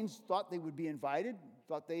means, thought they would be invited,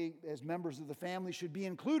 thought they, as members of the family, should be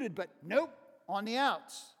included, but nope, on the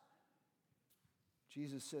outs.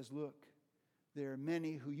 Jesus says, look, there are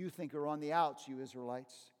many who you think are on the outs, you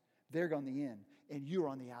Israelites. They're on the in, and you're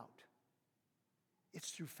on the out.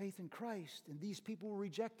 It's through faith in Christ, and these people were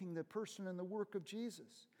rejecting the person and the work of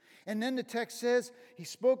Jesus. And then the text says, He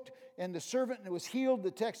spoke, and the servant was healed,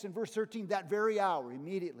 the text in verse 13, that very hour,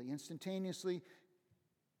 immediately, instantaneously.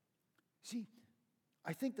 See,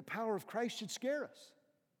 I think the power of Christ should scare us.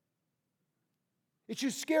 It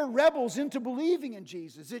should scare rebels into believing in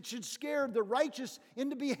Jesus. It should scare the righteous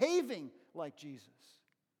into behaving like Jesus.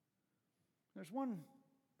 There's one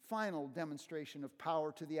final demonstration of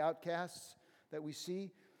power to the outcasts that we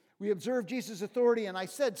see. We observe Jesus' authority, and I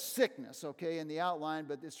said sickness, okay, in the outline,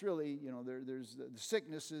 but it's really, there's the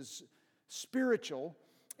sickness is spiritual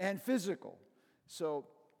and physical. So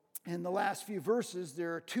in the last few verses,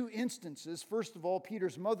 there are two instances. First of all,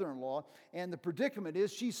 Peter's mother-in-law, and the predicament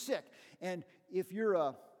is she's sick. And if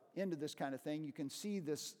you're into this kind of thing, you can see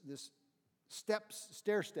this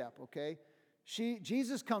stair step, okay?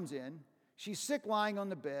 Jesus comes in, she's sick lying on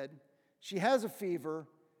the bed, she has a fever,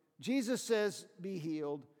 Jesus says, be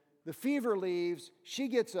healed. The fever leaves, she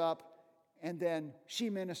gets up, and then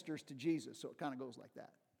she ministers to Jesus. So it kind of goes like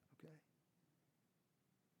that, okay?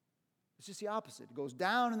 It's just the opposite. It goes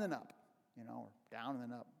down and then up, or down and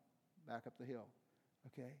then up, back up the hill,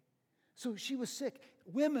 okay? So she was sick.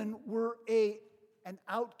 Women were an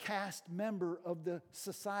outcast member of the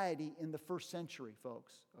society in the first century,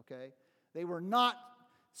 folks, okay? They were not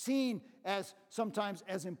seen as sometimes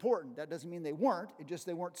as important. That doesn't mean they weren't. It just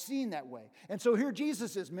they weren't seen that way. And so here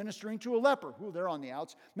Jesus is ministering to a leper. They're on the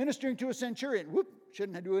outs. Ministering to a centurion.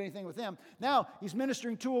 Shouldn't do anything with them. Now He's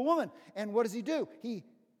ministering to a woman. And what does He do?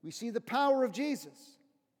 We see the power of Jesus.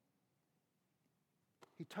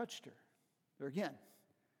 He touched her. There again.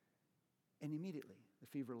 And immediately the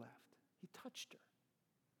fever left. He touched her.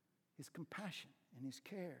 His compassion and his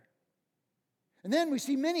care. And then we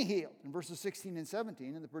see many healed in verses 16 and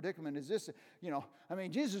 17. And the predicament is this,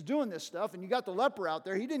 Jesus is doing this stuff, and you got the leper out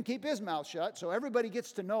there. He didn't keep his mouth shut, so everybody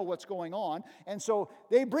gets to know what's going on. And so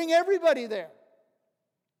they bring everybody there.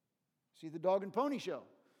 See the dog and pony show.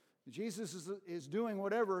 Jesus is doing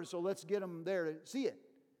whatever, so let's get them there to see it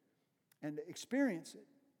and experience it.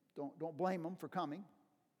 Don't blame them for coming.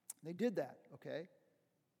 They did that, okay?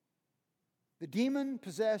 The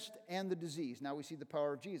demon-possessed and the disease. Now we see the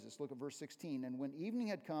power of Jesus. Look at verse 16. And when evening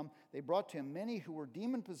had come, they brought to him many who were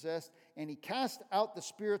demon-possessed, and he cast out the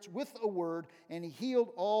spirits with a word, and he healed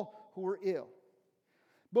all who were ill.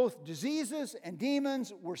 Both diseases and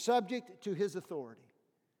demons were subject to his authority.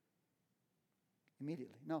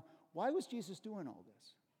 Immediately. Now, why was Jesus doing all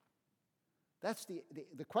this? That's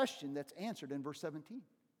the question that's answered in verse 17.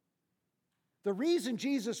 The reason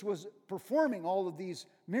Jesus was performing all of these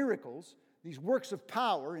miracles, these works of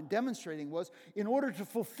power and demonstrating, was in order to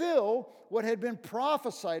fulfill what had been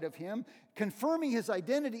prophesied of him, confirming his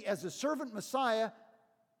identity as the servant Messiah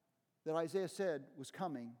that Isaiah said was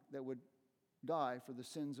coming, that would die for the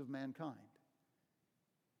sins of mankind.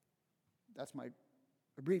 That's my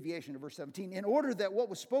abbreviation of verse 17. In order that what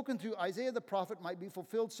was spoken through Isaiah the prophet might be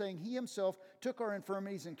fulfilled, saying, he himself took our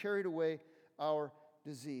infirmities and carried away our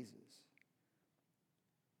diseases.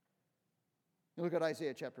 Look at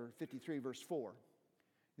Isaiah chapter 53, verse 4.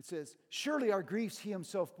 It says, surely our griefs he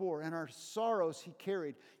himself bore, and our sorrows he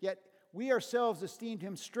carried. Yet we ourselves esteemed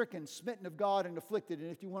him stricken, smitten of God, and afflicted. And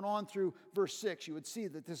if you went on through verse 6, you would see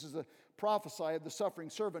that this is a prophecy of the suffering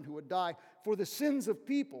servant who would die for the sins of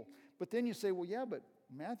people. But then you say, well, yeah, but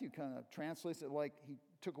Matthew kind of translates it like he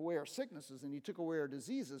took away our sicknesses and he took away our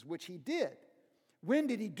diseases, which he did. When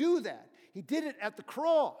did he do that? He did it at the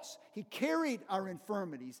cross. He carried our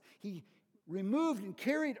infirmities. He removed and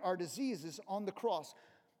carried our diseases on the cross,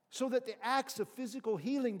 so that the acts of physical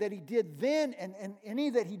healing that he did then and any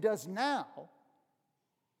that he does now,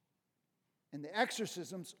 and the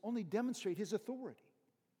exorcisms, only demonstrate his authority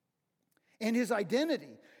and his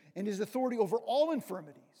identity and his authority over all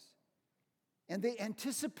infirmities. And they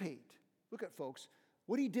anticipate, look at folks,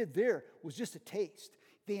 what he did there was just a taste.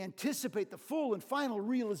 They anticipate the full and final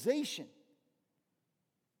realization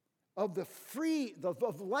of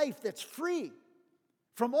of life that's free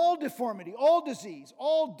from all deformity, all disease,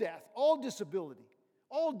 all death, all disability,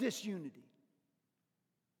 all disunity.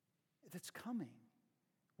 That's coming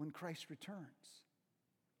when Christ returns.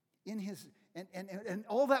 And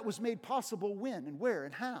all that was made possible when and where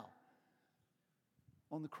and how?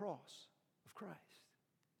 On the cross of Christ.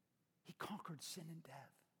 He conquered sin and death.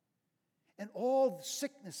 And all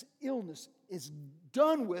sickness, illness is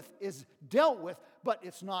done with, is dealt with, but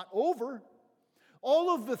it's not over.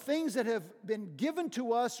 All of the things that have been given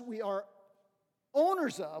to us, we are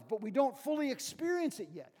owners of, but we don't fully experience it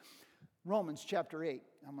yet. Romans chapter 8.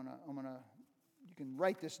 You can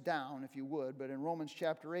write this down if you would, but in Romans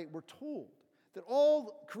chapter 8, we're told that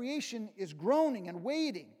all creation is groaning and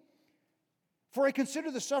waiting. For I consider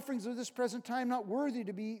the sufferings of this present time not worthy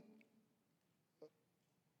to be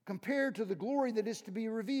compared to the glory that is to be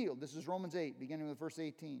revealed. This is Romans 8, beginning with verse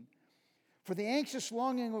 18. For the anxious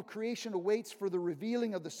longing of creation awaits for the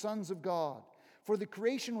revealing of the sons of God. For the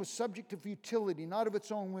creation was subject to futility, not of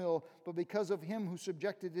its own will, but because of him who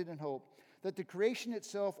subjected it in hope, that the creation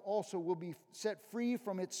itself also will be set free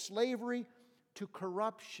from its slavery to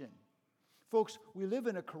corruption. Folks, we live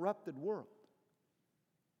in a corrupted world,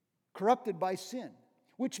 corrupted by sin,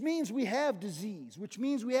 which means we have disease, which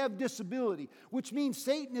means we have disability, which means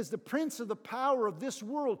Satan is the prince of the power of this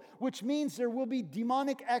world, which means there will be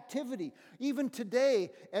demonic activity. Even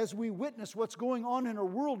today, as we witness what's going on in our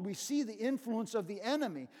world, we see the influence of the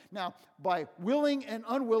enemy. Now, by willing and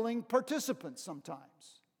unwilling participants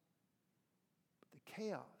sometimes. But the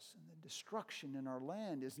chaos and the destruction in our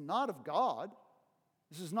land is not of God.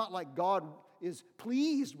 This is not like God is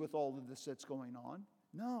pleased with all of this that's going on.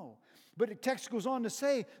 No. But the text goes on to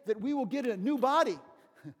say that we will get a new body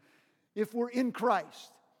if we're in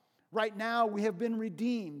Christ. Right now we have been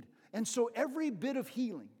redeemed. And so every bit of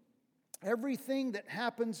healing, everything that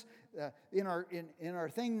happens in our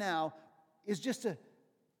thing now is just a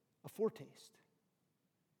foretaste.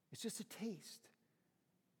 It's just a taste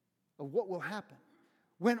of what will happen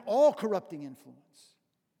when all corrupting influence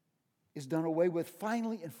is done away with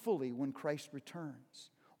finally and fully when Christ returns.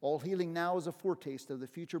 All healing now is a foretaste of the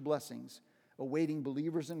future blessings awaiting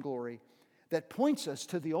believers in glory that points us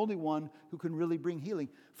to the only one who can really bring healing.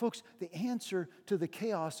 Folks, the answer to the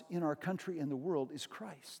chaos in our country and the world is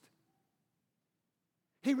Christ.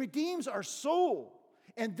 He redeems our soul.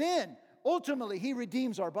 And then, ultimately, He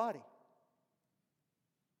redeems our body.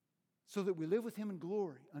 So that we live with Him in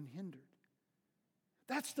glory, unhindered.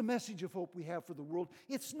 That's the message of hope we have for the world.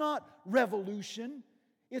 It's not revolution.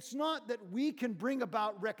 It's not that we can bring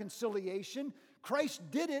about reconciliation. Christ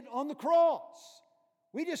did it on the cross.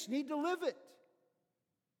 We just need to live it.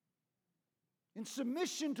 In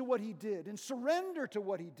submission to what He did, in surrender to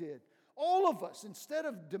what He did. All of us, instead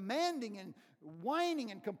of demanding and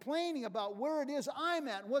whining and complaining about where it is I'm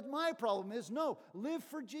at and what my problem is, no, live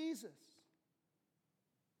for Jesus.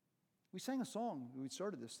 We sang a song, we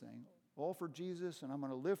started this thing, all for Jesus, and I'm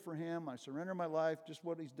going to live for Him. I surrender my life, just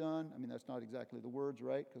what He's done. I mean, that's not exactly the words,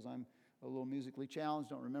 right? Because I'm a little musically challenged,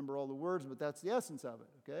 don't remember all the words, but that's the essence of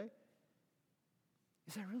it, okay?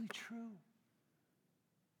 Is that really true?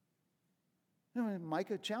 You know,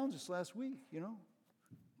 Micah challenged us last week,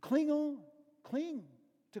 Cling on, cling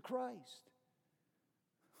to Christ.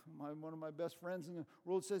 One of my best friends in the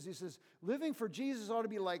world says, living for Jesus ought to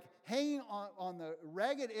be like hanging on the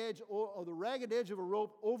ragged edge or the ragged edge of a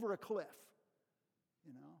rope over a cliff.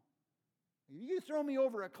 If you throw me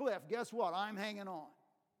over a cliff, guess what? I'm hanging on.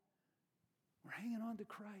 We're hanging on to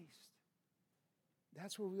Christ.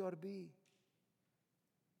 That's where we ought to be.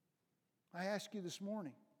 I ask you this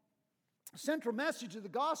morning, the central message of the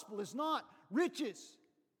gospel is not riches.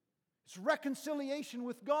 It's reconciliation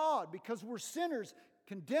with God because we're sinners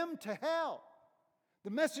condemned to hell. The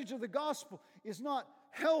message of the gospel is not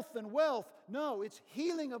health and wealth. No, it's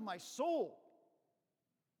healing of my soul.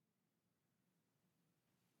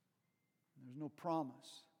 There's no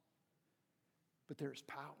promise, but there is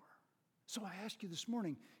power. So I ask you this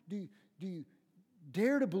morning, do you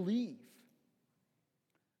dare to believe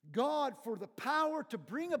God for the power to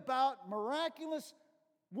bring about miraculous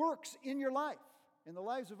works in your life? In the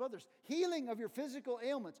lives of others, healing of your physical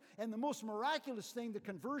ailments, and the most miraculous thing, the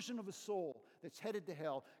conversion of a soul that's headed to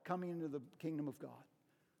hell, coming into the kingdom of God.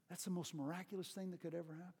 That's the most miraculous thing that could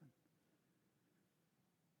ever happen.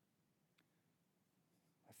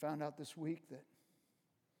 I found out this week that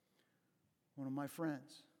one of my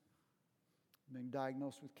friends had been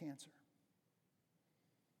diagnosed with cancer.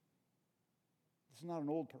 This is not an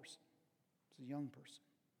old person, it's a young person.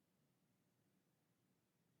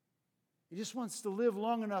 He just wants to live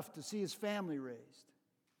long enough to see his family raised.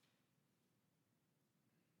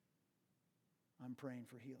 I'm praying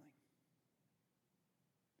for healing.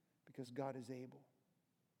 Because God is able.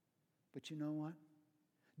 But you know what?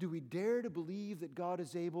 Do we dare to believe that God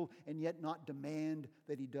is able and yet not demand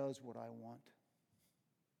that He does what I want?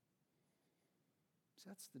 So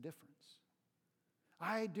that's the difference.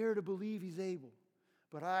 I dare to believe He's able,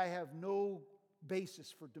 but I have no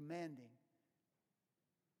basis for demanding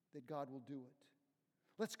that God will do it.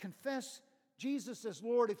 Let's confess Jesus as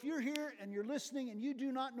Lord. If you're here and you're listening and you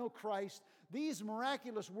do not know Christ, these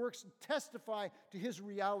miraculous works testify to His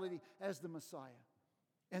reality as the Messiah.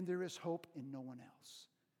 And there is hope in no one else.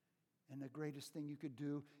 And the greatest thing you could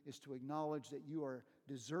do is to acknowledge that you are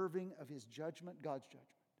deserving of His judgment, God's judgment.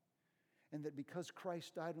 And that because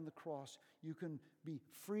Christ died on the cross, you can be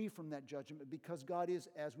free from that judgment because God is,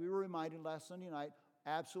 as we were reminded last Sunday night,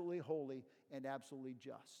 absolutely holy and absolutely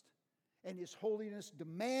just. And His holiness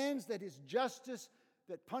demands that His justice,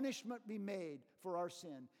 that punishment be made for our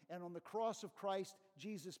sin. And on the cross of Christ,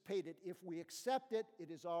 Jesus paid it. If we accept it,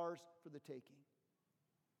 it is ours for the taking.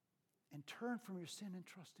 And turn from your sin and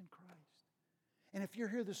trust in Christ. And if you're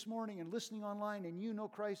here this morning and listening online and you know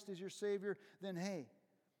Christ as your Savior, then hey,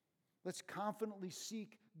 let's confidently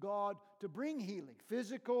seek God to bring healing,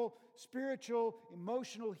 physical, spiritual,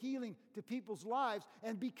 emotional healing to people's lives,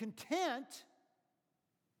 and be content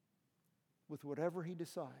with whatever He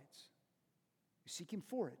decides. We seek Him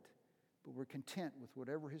for it, but we're content with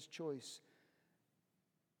whatever His choice.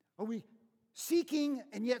 Are we seeking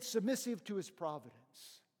and yet submissive to His providence?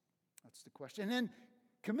 That's the question. And then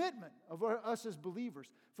commitment of us as believers.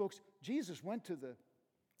 Folks, Jesus went to the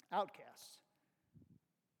outcasts.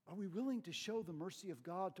 Are we willing to show the mercy of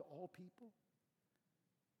God to all people?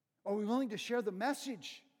 Are we willing to share the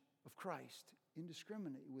message of Christ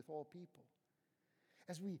indiscriminately with all people?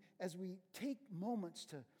 As we take moments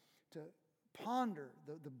to ponder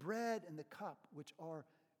the bread and the cup, which are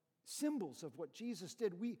symbols of what Jesus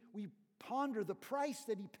did, we ponder the price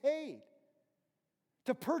that He paid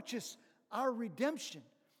to purchase our redemption,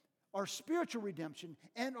 our spiritual redemption,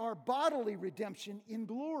 and our bodily redemption in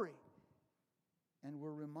glory. And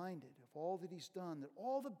we're reminded of all that He's done, that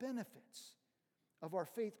all the benefits of our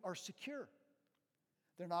faith are secure.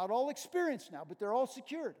 They're not all experienced now, but they're all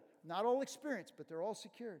secured. Not all experienced, but they're all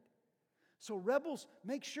secured. So rebels,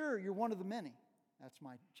 make sure you're one of the many. That's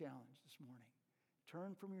my challenge this morning.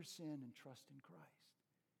 Turn from your sin and trust in Christ.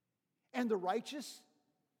 And the righteous,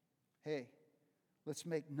 hey, let's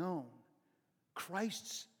make known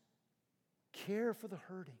Christ's care for the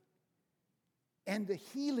hurting and the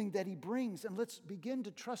healing that He brings, and let's begin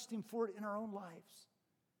to trust Him for it in our own lives,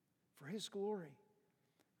 for His glory.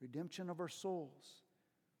 Redemption of our souls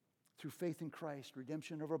through faith in Christ,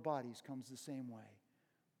 redemption of our bodies comes the same way.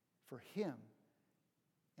 For Him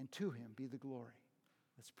and to Him be the glory.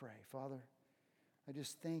 Let's pray. Father, I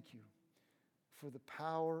just thank You for the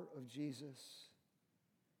power of Jesus.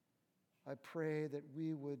 I pray that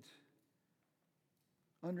we would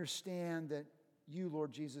understand that You,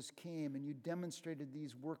 Lord Jesus, came and You demonstrated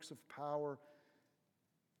these works of power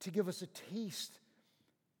to give us a taste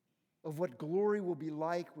of what glory will be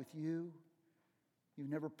like with You. You've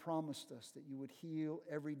never promised us that You would heal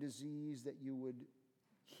every disease, that You would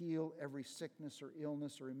heal every sickness or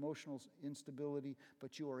illness or emotional instability,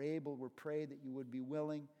 but You are able. We pray that You would be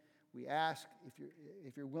willing. We ask,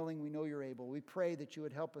 if you're willing, we know You're able. We pray that You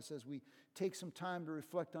would help us as we take some time to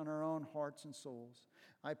reflect on our own hearts and souls.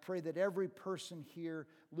 I pray that every person here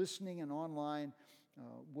listening and online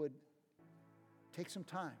would take some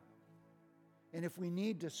time. And if we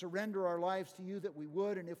need to surrender our lives to You, that we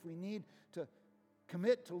would. And if we need to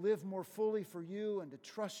commit to live more fully for You and to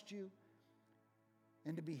trust You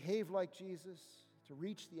and to behave like Jesus, to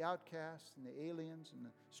reach the outcasts and the aliens and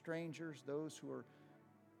the strangers, those who are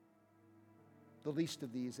the least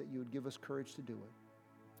of these, that You would give us courage to do it.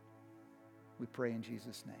 We pray in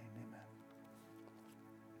Jesus' name. Amen.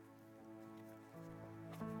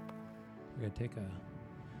 We're going to take a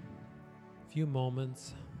few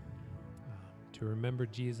moments to remember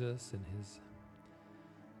Jesus and His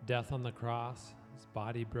death on the cross, His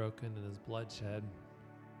body broken and His blood shed.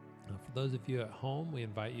 For those of you at home, we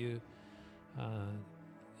invite you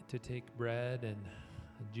to take bread and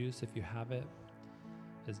juice if you have it,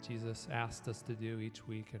 as Jesus asked us to do each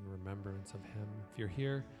week in remembrance of Him. If you're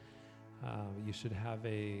here, you should have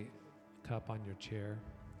a cup on your chair.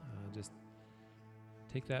 Just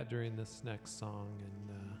take that during this next song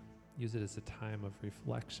and use it as a time of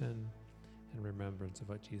reflection and remembrance of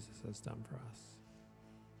what Jesus has done for us.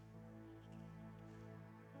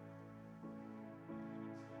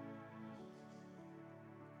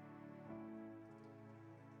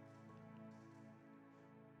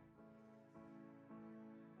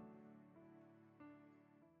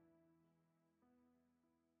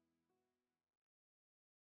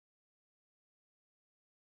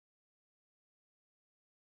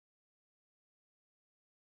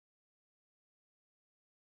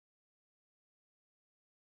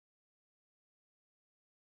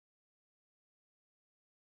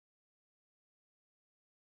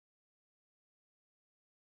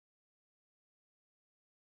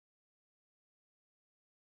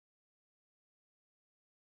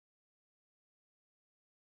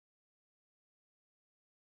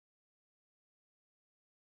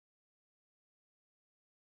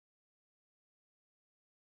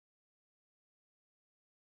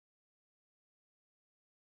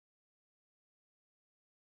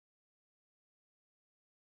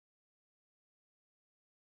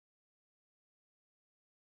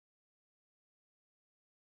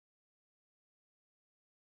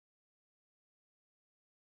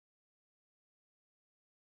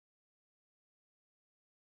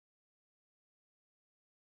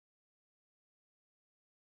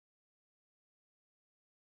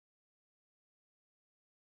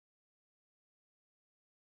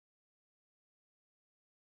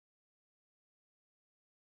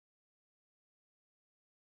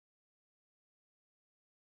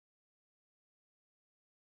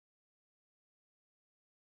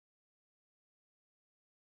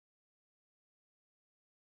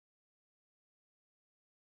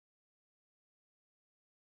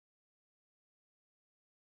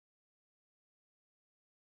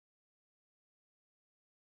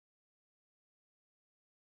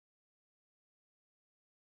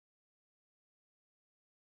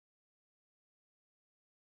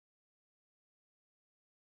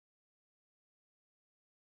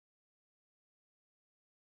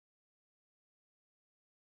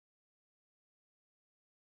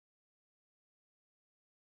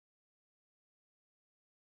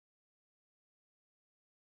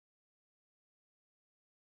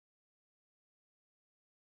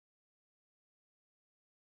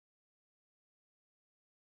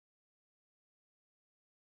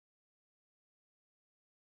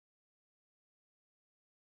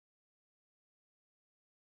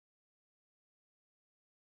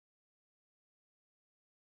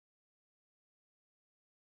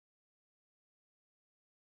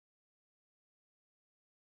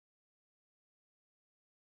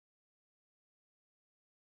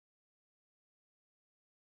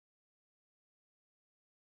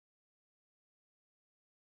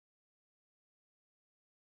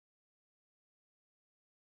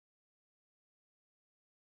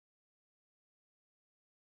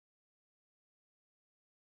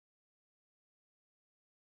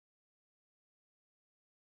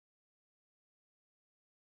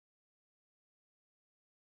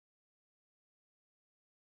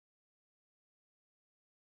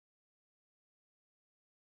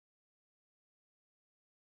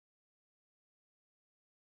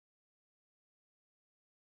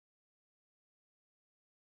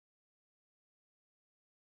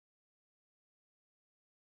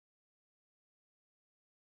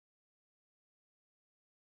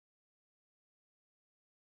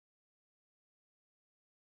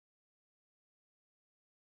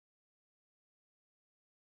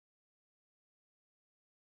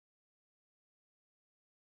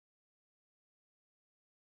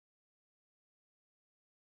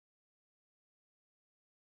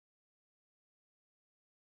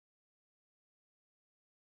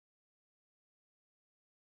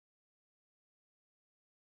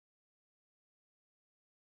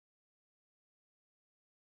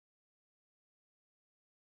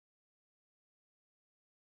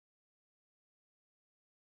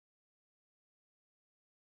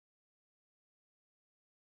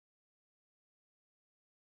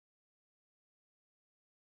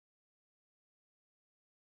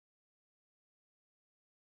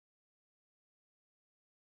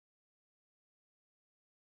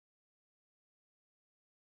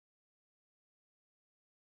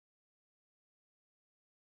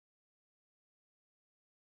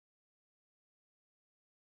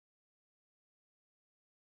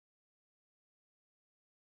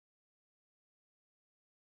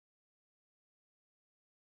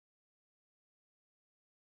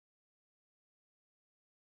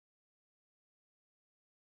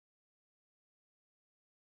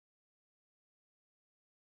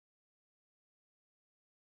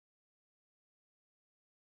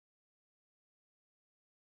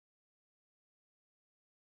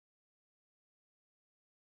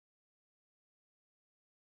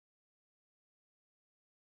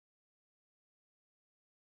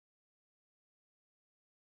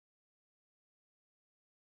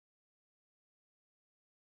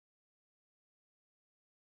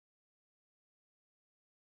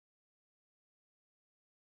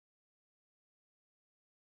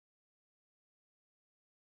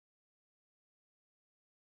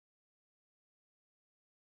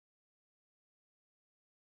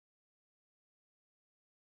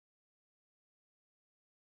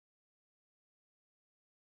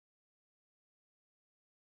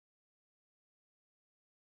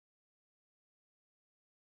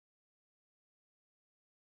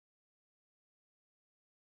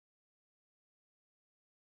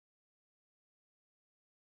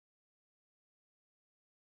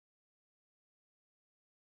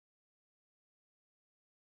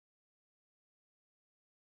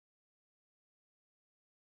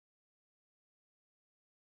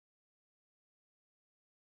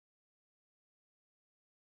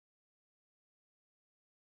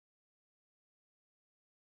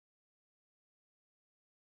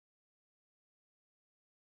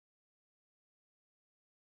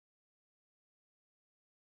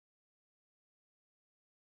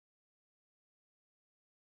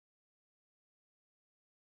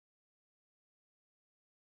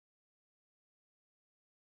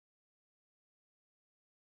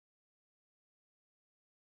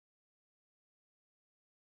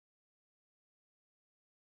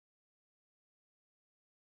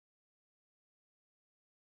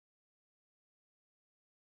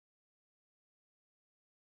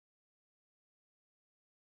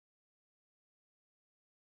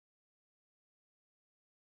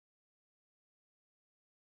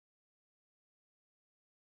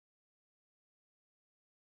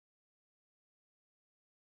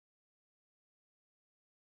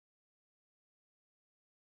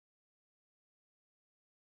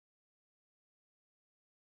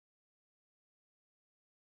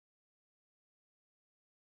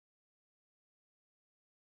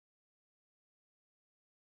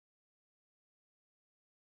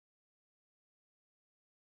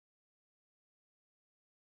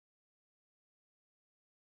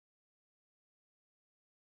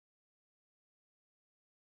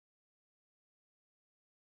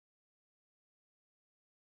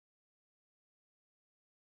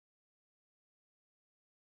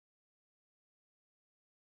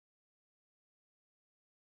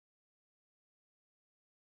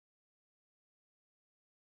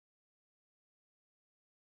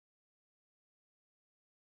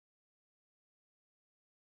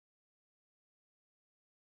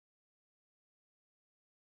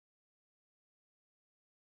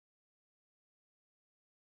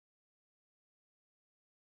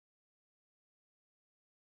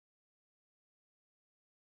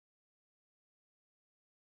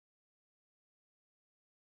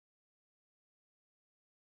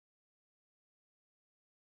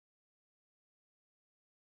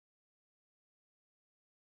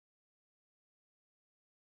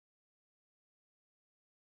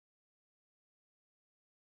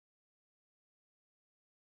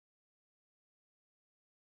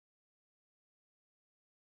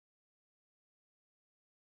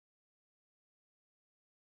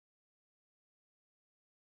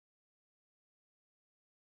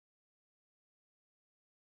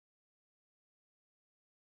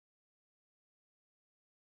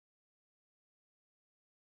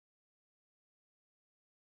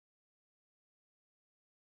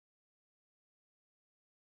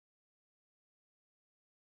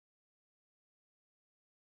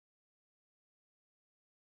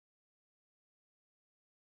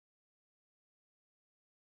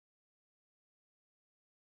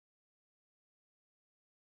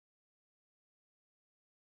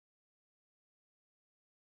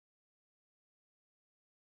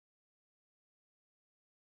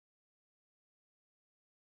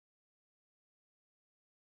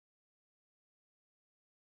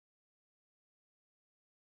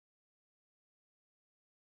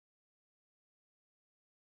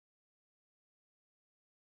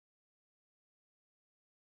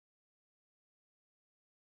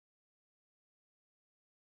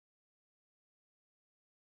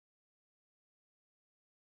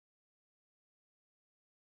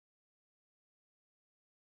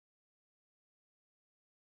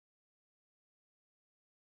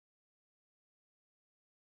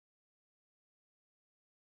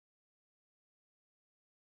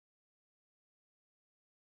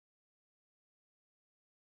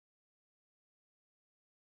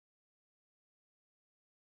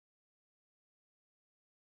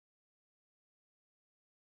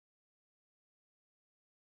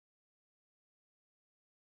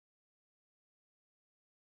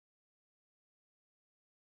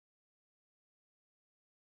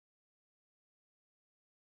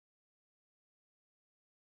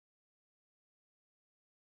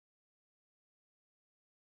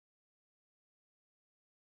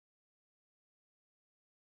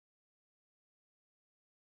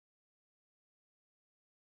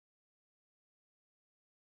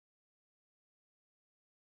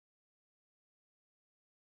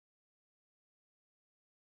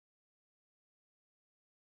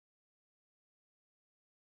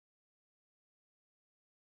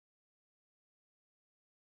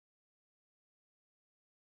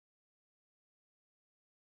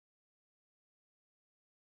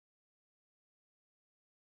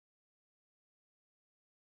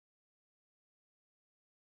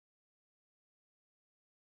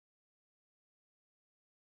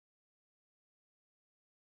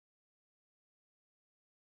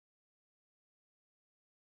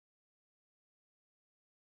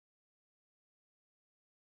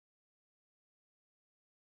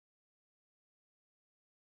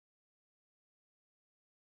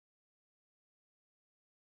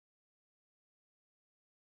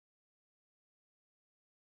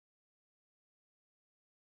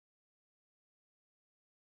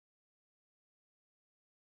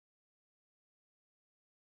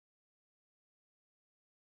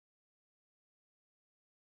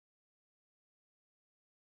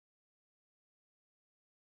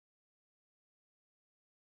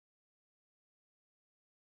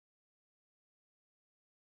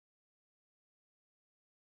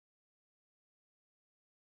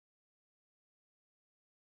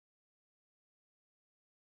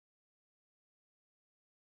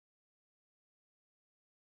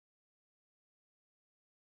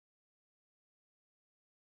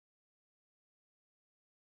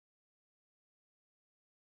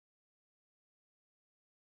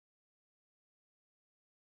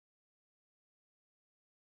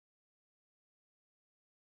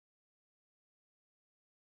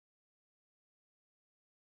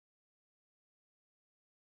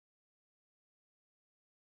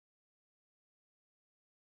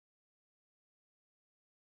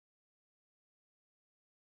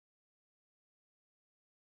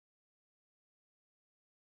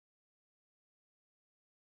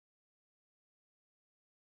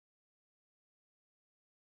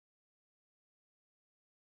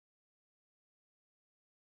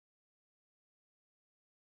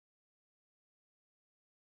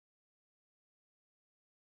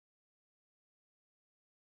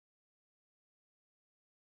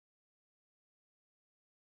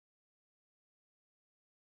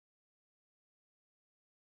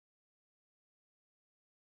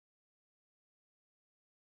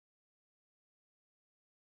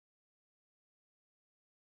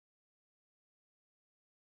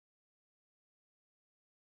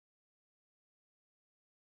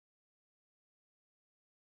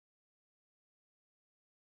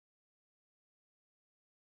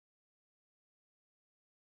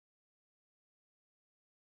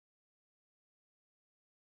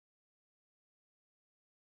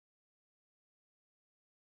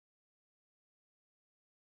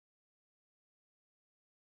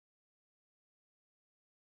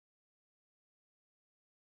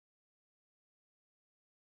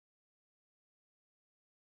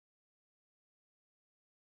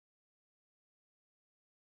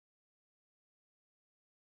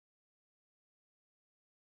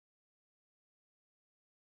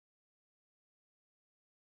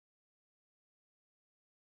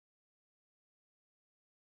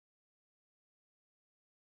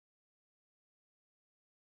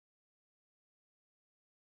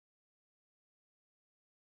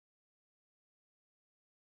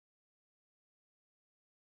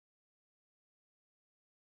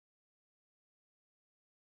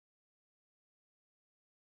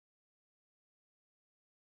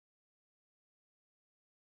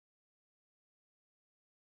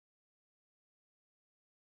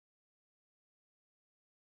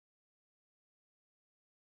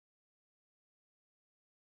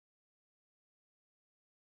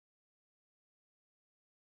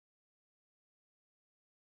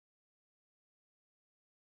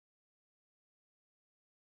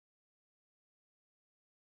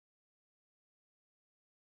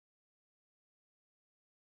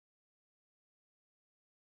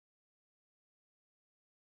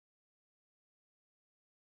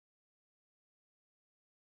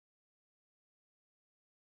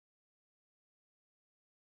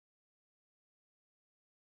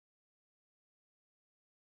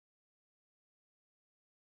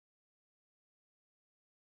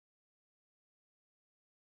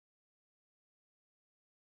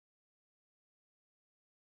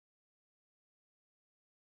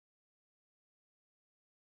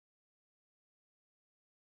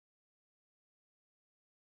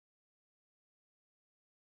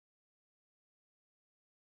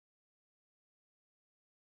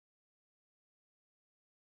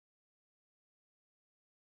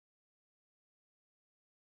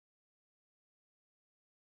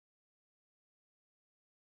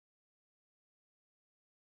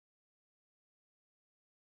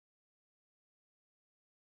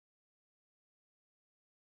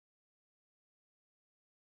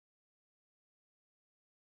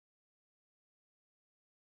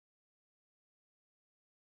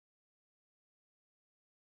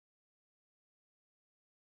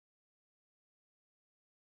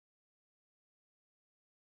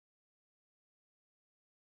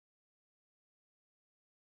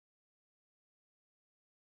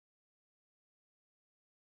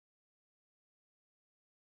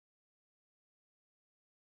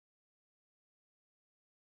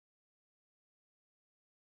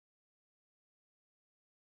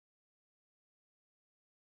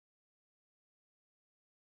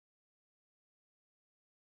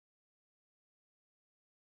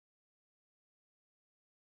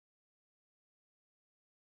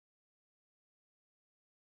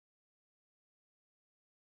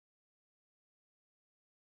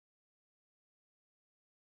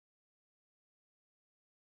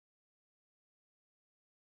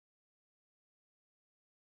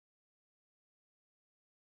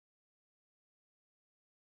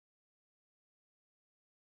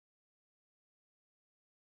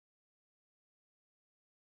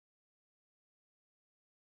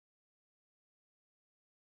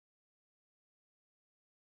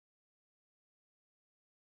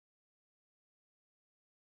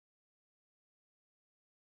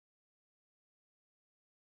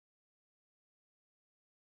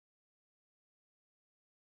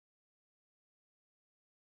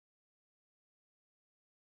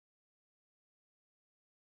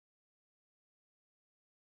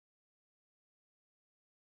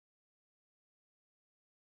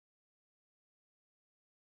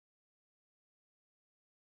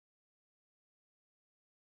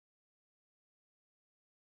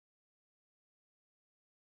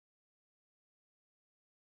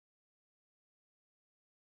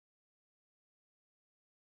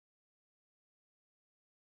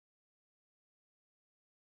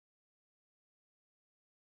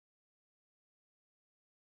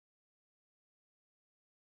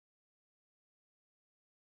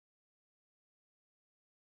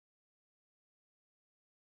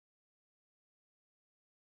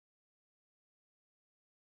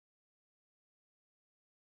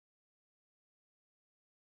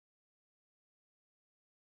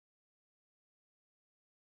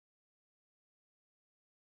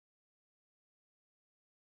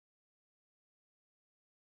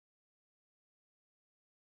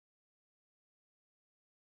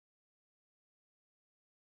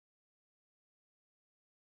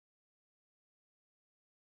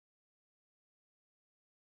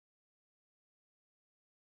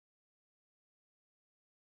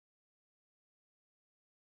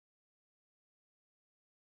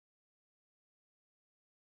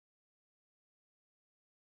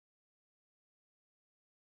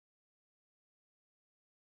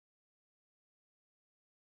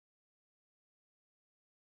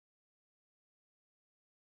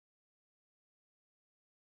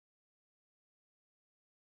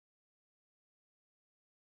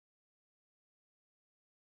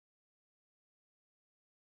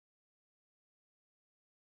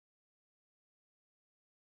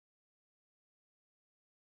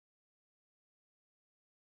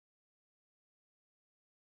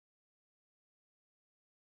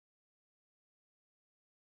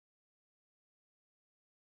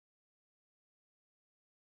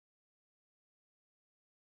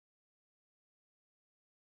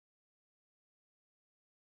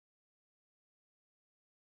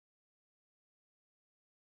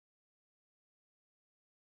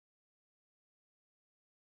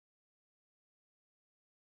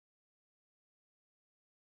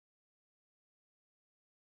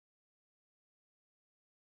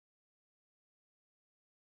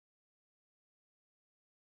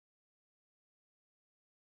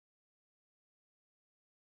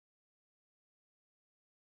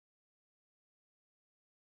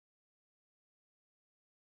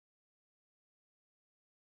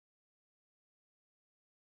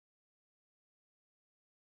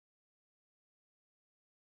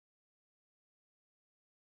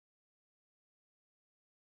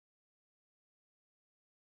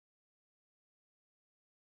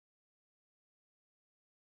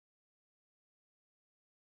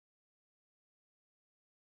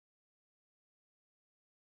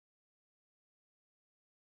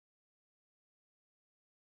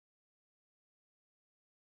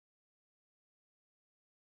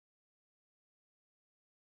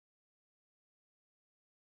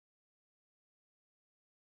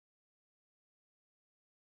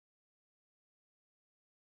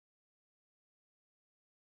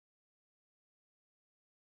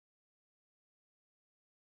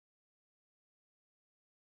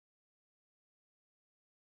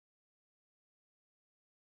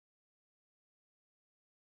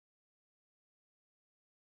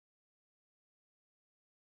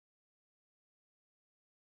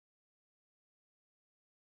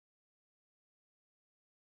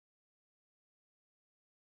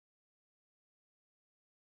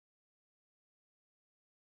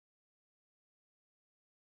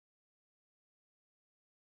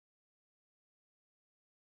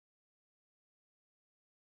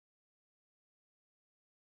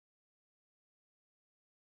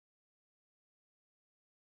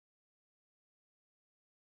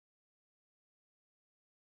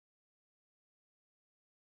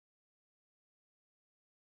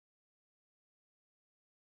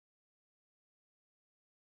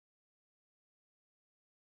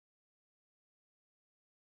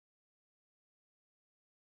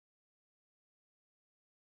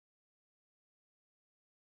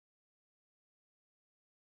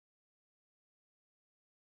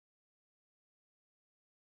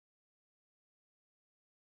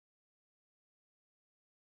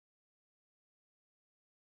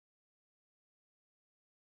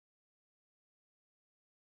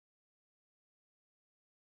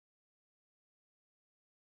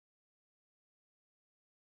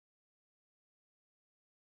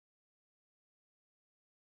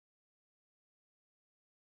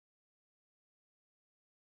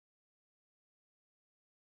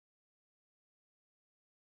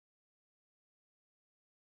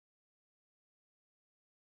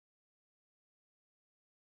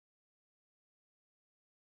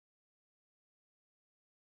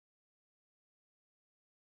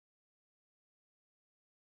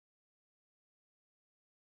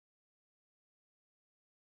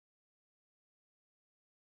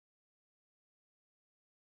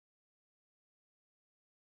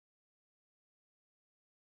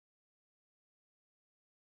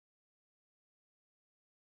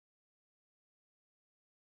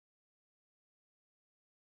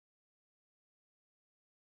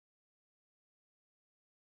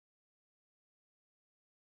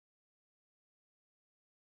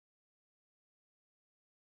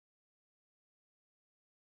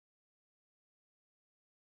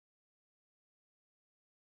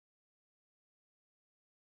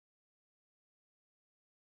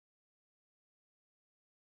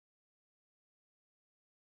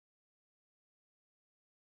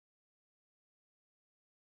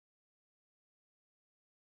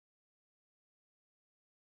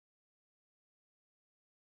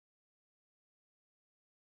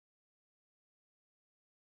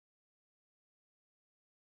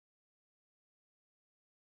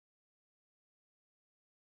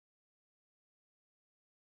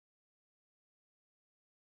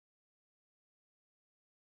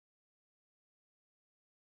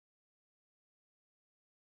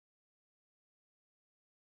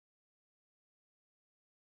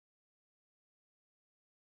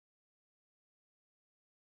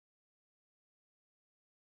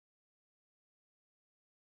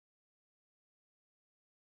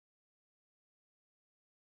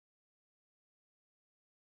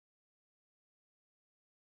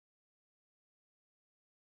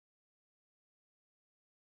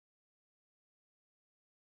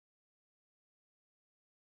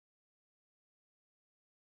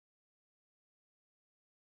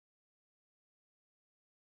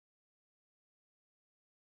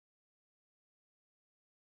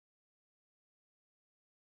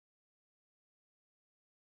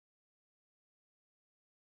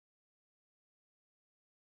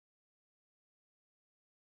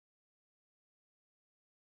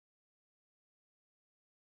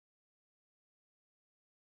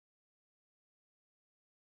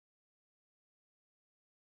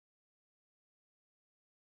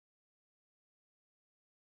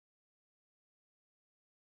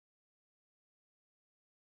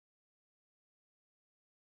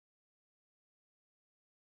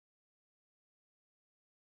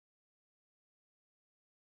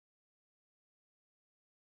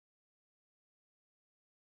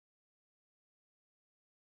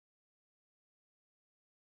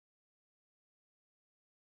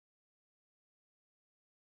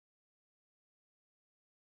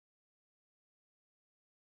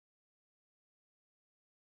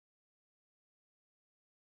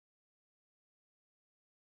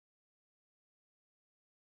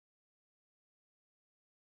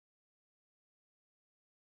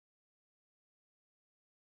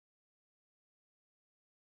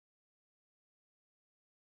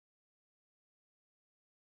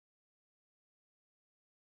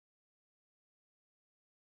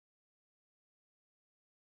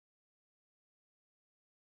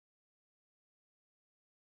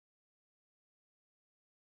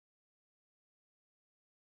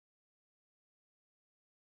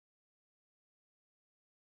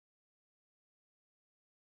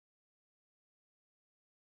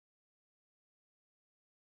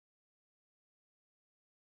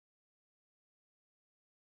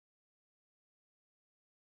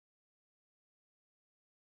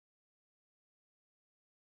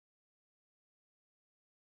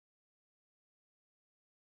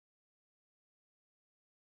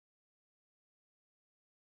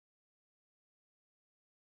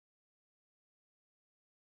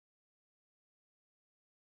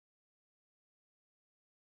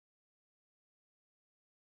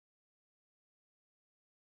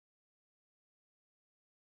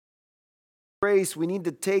 grace. We need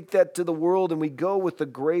to take that to the world, and we go with a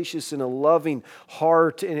gracious and a loving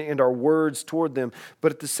heart and our words toward them.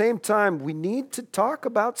 But at the same time, we need to talk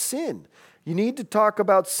about sin. You need to talk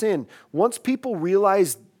about sin. Once people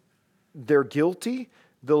realize they're guilty,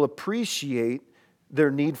 they'll appreciate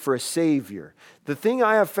their need for a Savior. The thing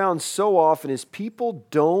I have found so often is people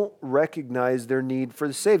don't recognize their need for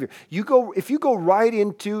the Savior. If you go right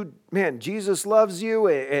into, man, Jesus loves you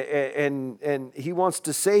and He wants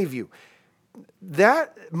to save you.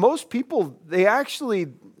 That most people, they actually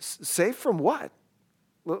say, from what?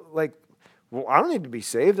 Like, well, I don't need to be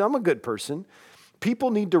saved. I'm a good person.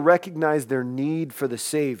 People need to recognize their need for the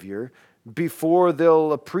Savior before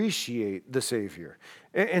they'll appreciate the Savior.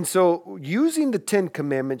 And so using the Ten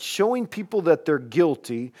Commandments, showing people that they're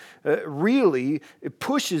guilty, really, it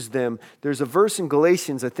pushes them. There's a verse in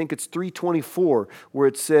Galatians, I think it's 3:24, where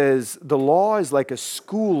it says, the law is like a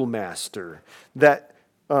schoolmaster that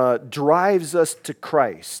drives us to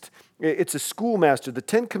Christ. It's a schoolmaster. The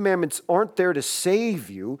Ten Commandments aren't there to save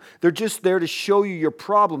you. They're just there to show you your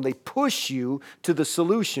problem. They push you to the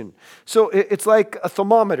solution. So it's like a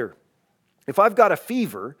thermometer. If I've got a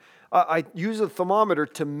fever, I use a thermometer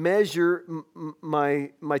to measure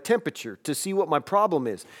my temperature, to see what my problem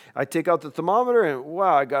is. I take out the thermometer and,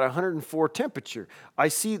 wow, I got 104 temperature. I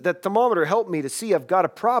see that thermometer helped me to see I've got a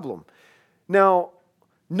problem. Now,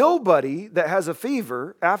 nobody that has a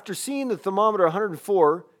fever, after seeing the thermometer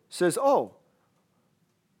 104, says, oh,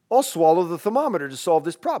 I'll swallow the thermometer to solve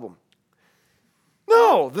this problem.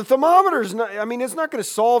 No, the thermometer's not, it's not going to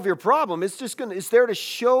solve your problem. It's there to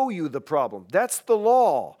show you the problem. That's the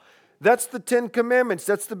law. That's the Ten Commandments.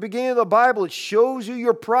 That's the beginning of the Bible. It shows you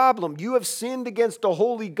your problem. You have sinned against a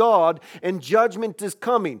holy God, and judgment is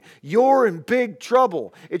coming. You're in big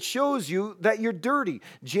trouble. It shows you that you're dirty.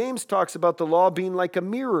 James talks about the law being like a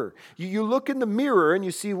mirror. You look in the mirror and you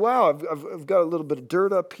see, wow, I've got a little bit of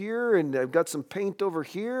dirt up here, and I've got some paint over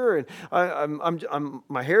here, and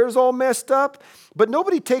my hair's all messed up. But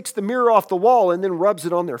nobody takes the mirror off the wall and then rubs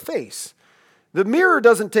it on their face. The mirror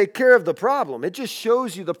doesn't take care of the problem. It just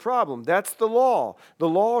shows you the problem. That's the law. The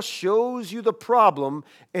law shows you the problem,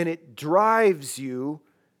 and it drives you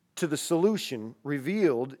to the solution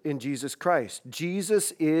revealed in Jesus Christ.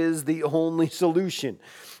 Jesus is the only solution.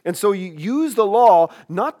 And so you use the law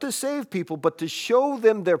not to save people, but to show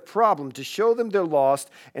them their problem, to show them they're lost.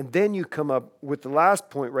 And then you come up with the last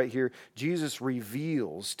point right here. Jesus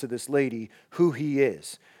reveals to this lady who He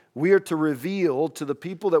is. We are to reveal to the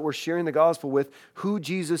people that we're sharing the gospel with who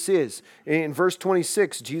Jesus is. In verse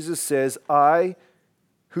 26, Jesus says, I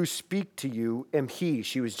who speak to you am He.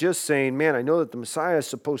 She was just saying, man, I know that the Messiah is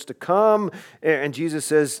supposed to come. And Jesus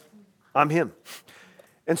says, I'm Him.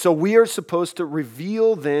 And so we are supposed to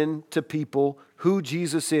reveal then to people who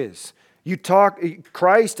Jesus is. You talk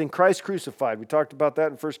Christ and Christ crucified. We talked about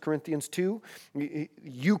that in 1 Corinthians 2.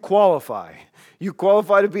 You qualify. You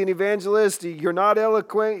qualify to be an evangelist. You're not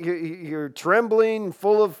eloquent. You're trembling,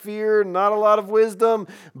 full of fear, not a lot of wisdom.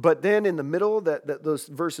 But then in the middle, those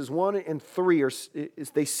verses 1 and 3,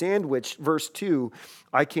 they sandwich verse 2.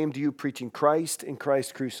 I came to you preaching Christ and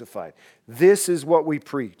Christ crucified. This is what we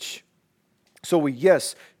preach. So we,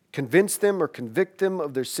 convince them or convict them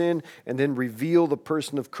of their sin, and then reveal the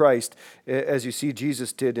person of Christ, as you see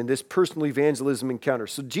Jesus did in this personal evangelism encounter.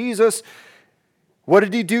 So Jesus, what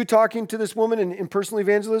did He do talking to this woman in personal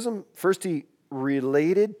evangelism? First, He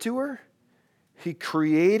related to her. He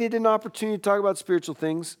created an opportunity to talk about spiritual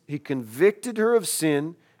things. He convicted her of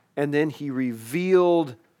sin, and then He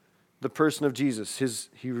revealed the person of Jesus.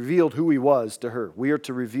 He revealed who He was to her. We are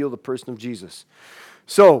to reveal the person of Jesus.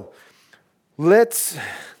 So,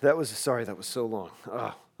 that was so long.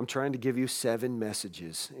 I'm trying to give you 7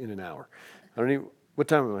 messages in an hour. What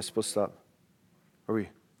time am I supposed to stop? Are we?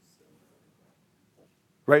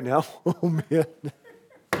 Right now? Oh, man.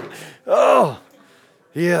 Oh,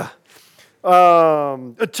 yeah.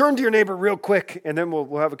 Turn to your neighbor real quick, and then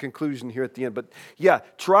we'll have a conclusion here at the end. But yeah,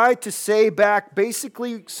 try to say back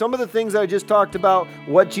basically some of the things I just talked about,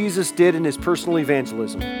 what Jesus did in His personal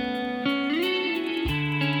evangelism.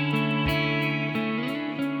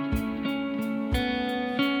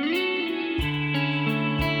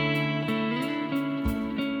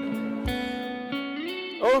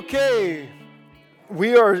 Okay,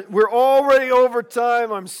 we're already over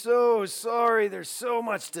time. I'm so sorry. There's so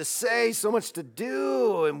much to say, so much to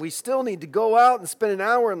do, and we still need to go out and spend an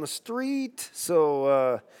hour on the street.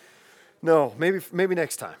 So, no, maybe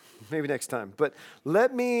next time. Maybe next time. But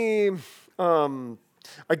let me,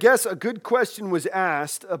 I guess a good question was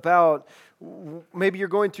asked about maybe you're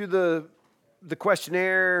going through the the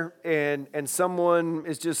questionnaire and someone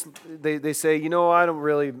is just, they say, I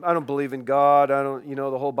don't believe in God. I don't,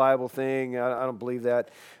 the whole Bible thing. I don't believe that.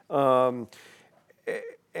 And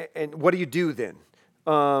what do you do then?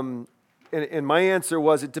 And my answer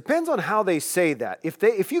was, it depends on how they say that.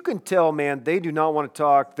 If you can tell, man, they do not want to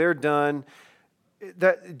talk, they're done.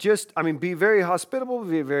 Be very hospitable,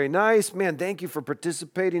 be very nice. Man, thank you for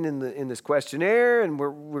participating in this questionnaire, and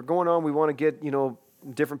we're going on. We want to get,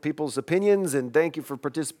 different people's opinions, and thank you for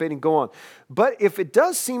participating. Go on. But if it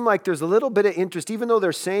does seem like there's a little bit of interest, even though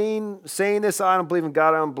they're saying this, I don't believe in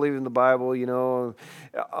God, I don't believe in the Bible,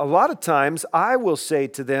 a lot of times I will say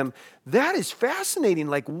to them, that is fascinating.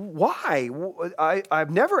 Like, why? I've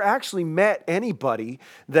never actually met anybody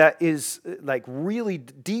that is like really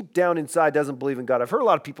deep down inside doesn't believe in God. I've heard a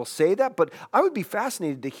lot of people say that, but I would be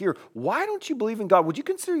fascinated to hear, why don't you believe in God? Would you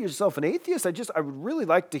consider yourself an atheist? I would really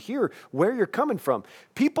like to hear where you're coming from.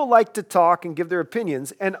 People like to talk and give their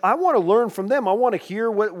opinions, and I want to learn from them. I want to hear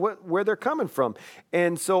where they're coming from.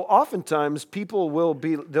 And so oftentimes people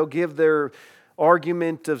they'll give their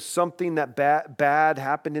argument of something that bad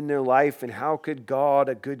happened in their life, and how could God,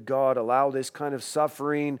 a good God, allow this kind of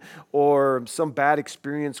suffering, or some bad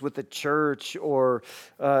experience with the church, or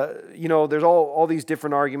there's all these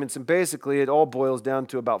different arguments, and basically it all boils down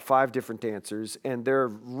to about 5 different answers, and they're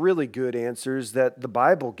really good answers that the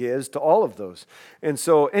Bible gives to all of those. And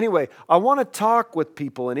so anyway, I want to talk with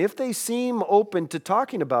people, and if they seem open to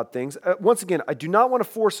talking about things, once again, I do not want to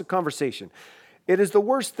force a conversation. It is the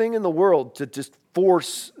worst thing in the world to just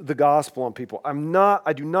force the gospel on people. I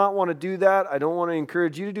do not want to do that. I don't want to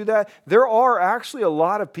encourage you to do that. There are actually a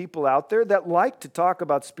lot of people out there that like to talk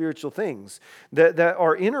about spiritual things, that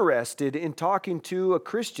are interested in talking to a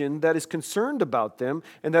Christian that is concerned about them,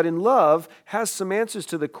 and that in love has some answers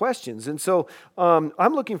to the questions. And so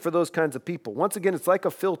I'm looking for those kinds of people. Once again, it's like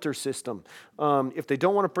a filter system. If they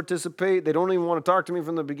don't want to participate, they don't even want to talk to me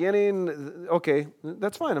from the beginning, okay,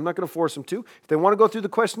 that's fine. I'm not going to force them to. If they want to go through the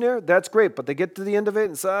questionnaire, that's great. But they get to the end of it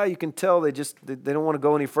and say, you can tell they don't want to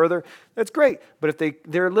go any further. That's great. But if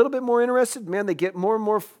they're a little bit more interested, man, they get more and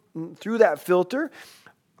more through that filter.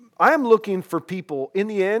 I am looking for people. In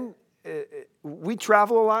the end, we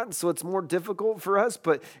travel a lot, so it's more difficult for us.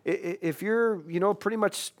 But if you're, pretty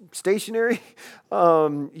much stationary,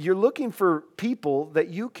 you're looking for people that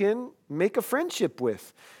you can make a friendship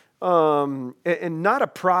with. And not a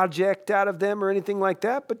project out of them or anything like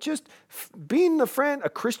that, but just being a friend, a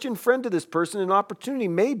Christian friend to this person, an opportunity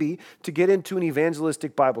maybe to get into an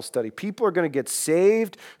evangelistic Bible study. People are going to get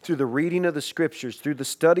saved through the reading of the Scriptures, through the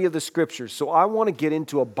study of the Scriptures. So I want to get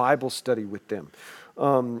into a Bible study with them.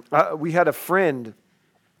 We had a friend,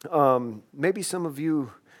 maybe some of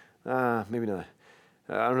you, maybe not.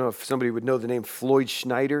 I don't know if somebody would know the name Floyd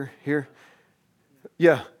Schneider here.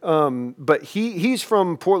 Yeah, but he's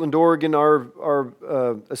from Portland, Oregon,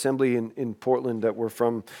 our assembly in Portland that we're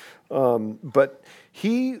from. But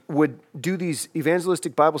he would do these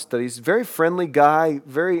evangelistic Bible studies. Very friendly guy,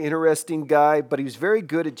 very interesting guy, but he was very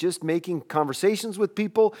good at just making conversations with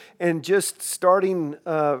people and just starting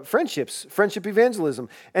friendship evangelism.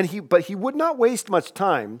 But he would not waste much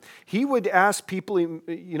time. He would ask people,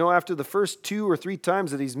 after the first 2 or 3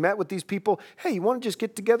 times that he's met with these people, hey, you want to just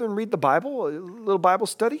get together and read the Bible, a little Bible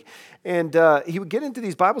study? And he would get into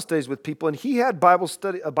these Bible studies with people, and he had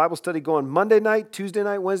a Bible study going Monday night, Tuesday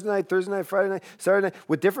night, Wednesday night, Thursday night, Friday night, Saturday night,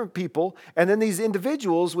 with different people. And then these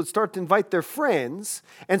individuals would start to invite their friends.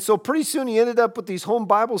 And so pretty soon he ended up with these home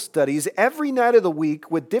Bible studies every night of the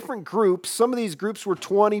week with different groups. Some of these groups were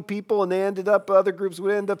 20 people, and other groups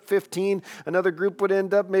would end up 15. Another group would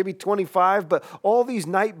end up maybe 25. But all these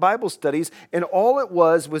night Bible studies, and all it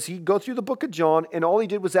was he'd go through the book of John, and all he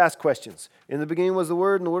did was ask questions. In the beginning was the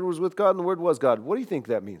Word, and the Word was with God, and the Word was God. What do you think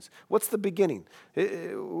that means? What's the beginning?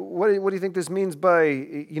 What do you think this means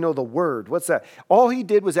by, the Word? What's that? All he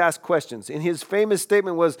did was ask questions. And his famous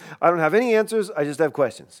statement was, I don't have any answers, I just have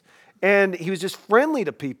questions. And he was just friendly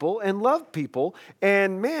to people and loved people.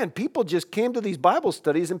 And man, people just came to these Bible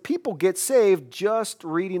studies, and people get saved just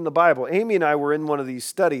reading the Bible. Amy and I were in one of these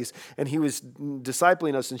studies, and he was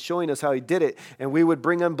discipling us and showing us how he did it. And we would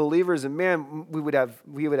bring unbelievers, and man, we would have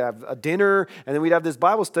a dinner, and then we'd have this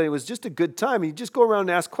Bible study. It was just a good time. You'd just go around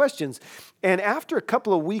and ask questions. And after a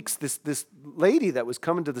couple of weeks, this lady that was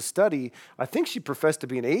coming to the study, I think she professed to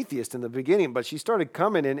be an atheist in the beginning, but she started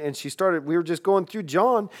coming, and we were just going through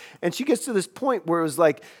John, and she gets to this point where it was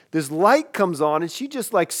like this light comes on, and she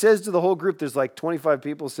just like says to the whole group, there's like 25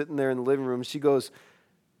 people sitting there in the living room, she goes,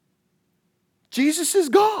 Jesus is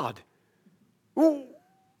God.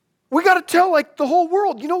 We got got to tell like the whole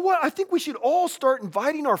world. You know what? I think we should all start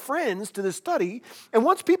inviting our friends to this study. And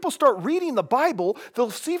once people start reading the Bible,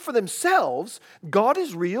 they'll see for themselves God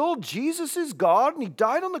is real, Jesus is God, and He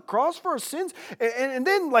died on the cross for our sins. And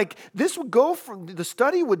then like this would go from, the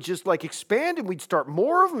study would just like expand, and we'd start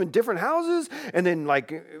more of them in different houses. And then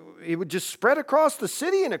like it would just spread across the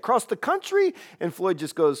city and across the country. And Floyd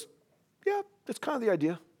just goes, yeah, that's kind of the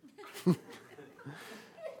idea.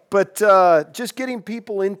 But just getting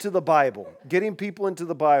people into the Bible.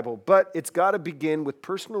 But it's got to begin with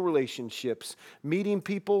personal relationships, meeting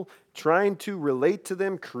people, trying to relate to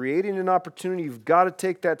them, creating an opportunity. You've got to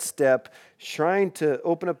take that step, trying to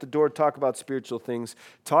open up the door, talk about spiritual things,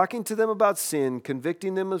 talking to them about sin,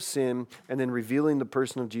 convicting them of sin, and then revealing the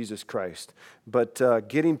person of Jesus Christ. But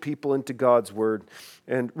getting people into God's Word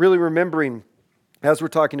and really remembering, as we're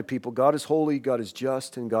talking to people, God is holy, God is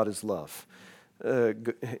just, and God is love.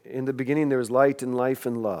 In the beginning there was light and life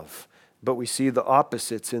and love, but we see the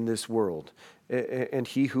opposites in this world. And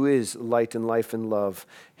He who is light and life and love,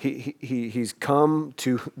 He's come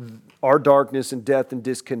to our darkness and death and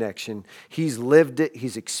disconnection. He's lived it.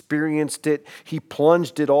 He's experienced it. He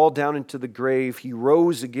plunged it all down into the grave. He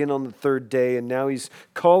rose again on the third day, and now He's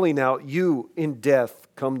calling out, you in death,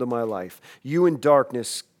 come to my life. You in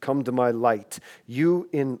darkness, come to my light. You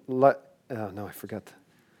in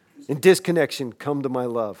in disconnection, come to my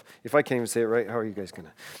love. If I can't even say it right, how are you guys going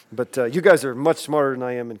to? But you guys are much smarter than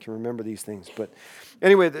I am and can remember these things. But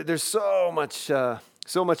anyway, there's so much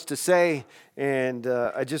to say, and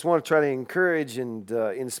I just want to try to encourage and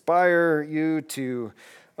inspire you to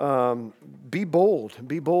be bold,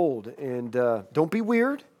 and don't be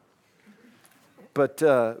weird. But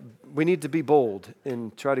we need to be bold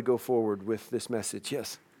and try to go forward with this message.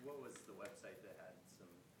 Yes?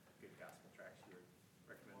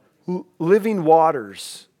 Living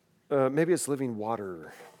Waters. Maybe it's Living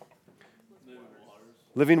Water.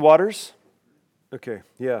 Living Waters? Okay,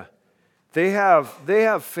 yeah. They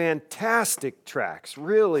have fantastic tracks.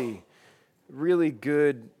 Really, really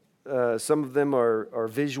good. Some of them are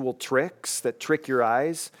visual tricks that trick your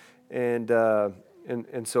eyes, and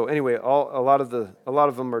so anyway, a lot of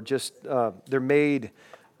them are just they're made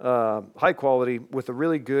high quality with a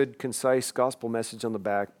really good, concise gospel message on the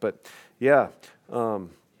back. But yeah.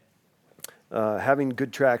 Having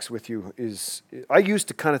good tracks with you is, I used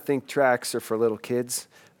to kind of think tracks are for little kids,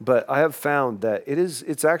 but I have found that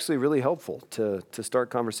it's actually really helpful to start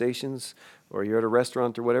conversations, or you're at a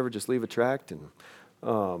restaurant or whatever, just leave a tract and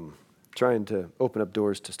trying to open up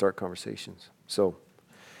doors to start conversations. So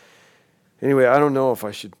anyway, I don't know if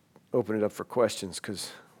I should open it up for questions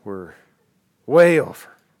because we're way over.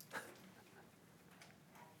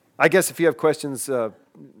 I guess if you have questions, you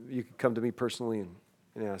can come to me personally and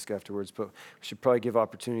ask afterwards, but we should probably give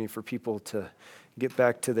opportunity for people to get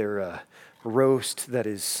back to their roast that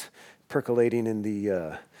is percolating in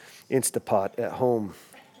the Instapot at home.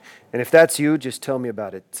 And if that's you, just tell me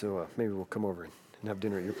about it, so maybe we'll come over and have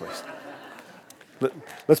dinner at your place.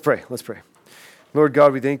 Let's pray. Lord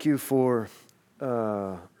God, we thank you for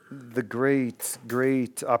the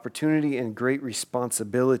great opportunity and great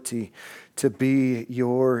responsibility to be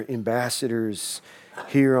your ambassadors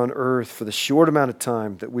here on earth for the short amount of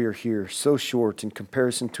time that we are here, so short in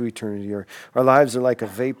comparison to eternity. Our lives are like a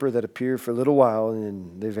vapor that appear for a little while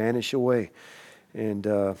and they vanish away. And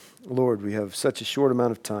Lord, we have such a short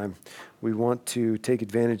amount of time. We want to take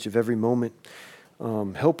advantage of every moment.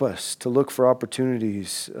 Help us to look for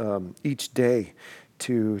opportunities each day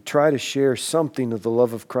to try to share something of the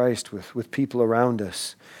love of Christ with people around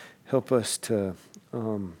us. Help us to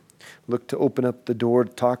look to open up the door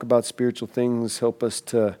to talk about spiritual things. Help us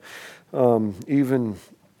to even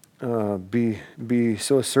be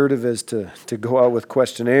so assertive as to go out with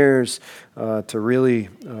questionnaires, to really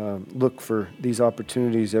look for these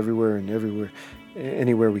opportunities anywhere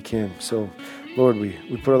we can. So, Lord,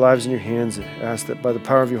 we put our lives in your hands and ask that by the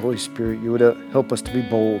power of your Holy Spirit, you would help us to be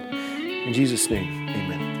bold. In Jesus' name,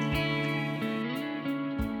 amen.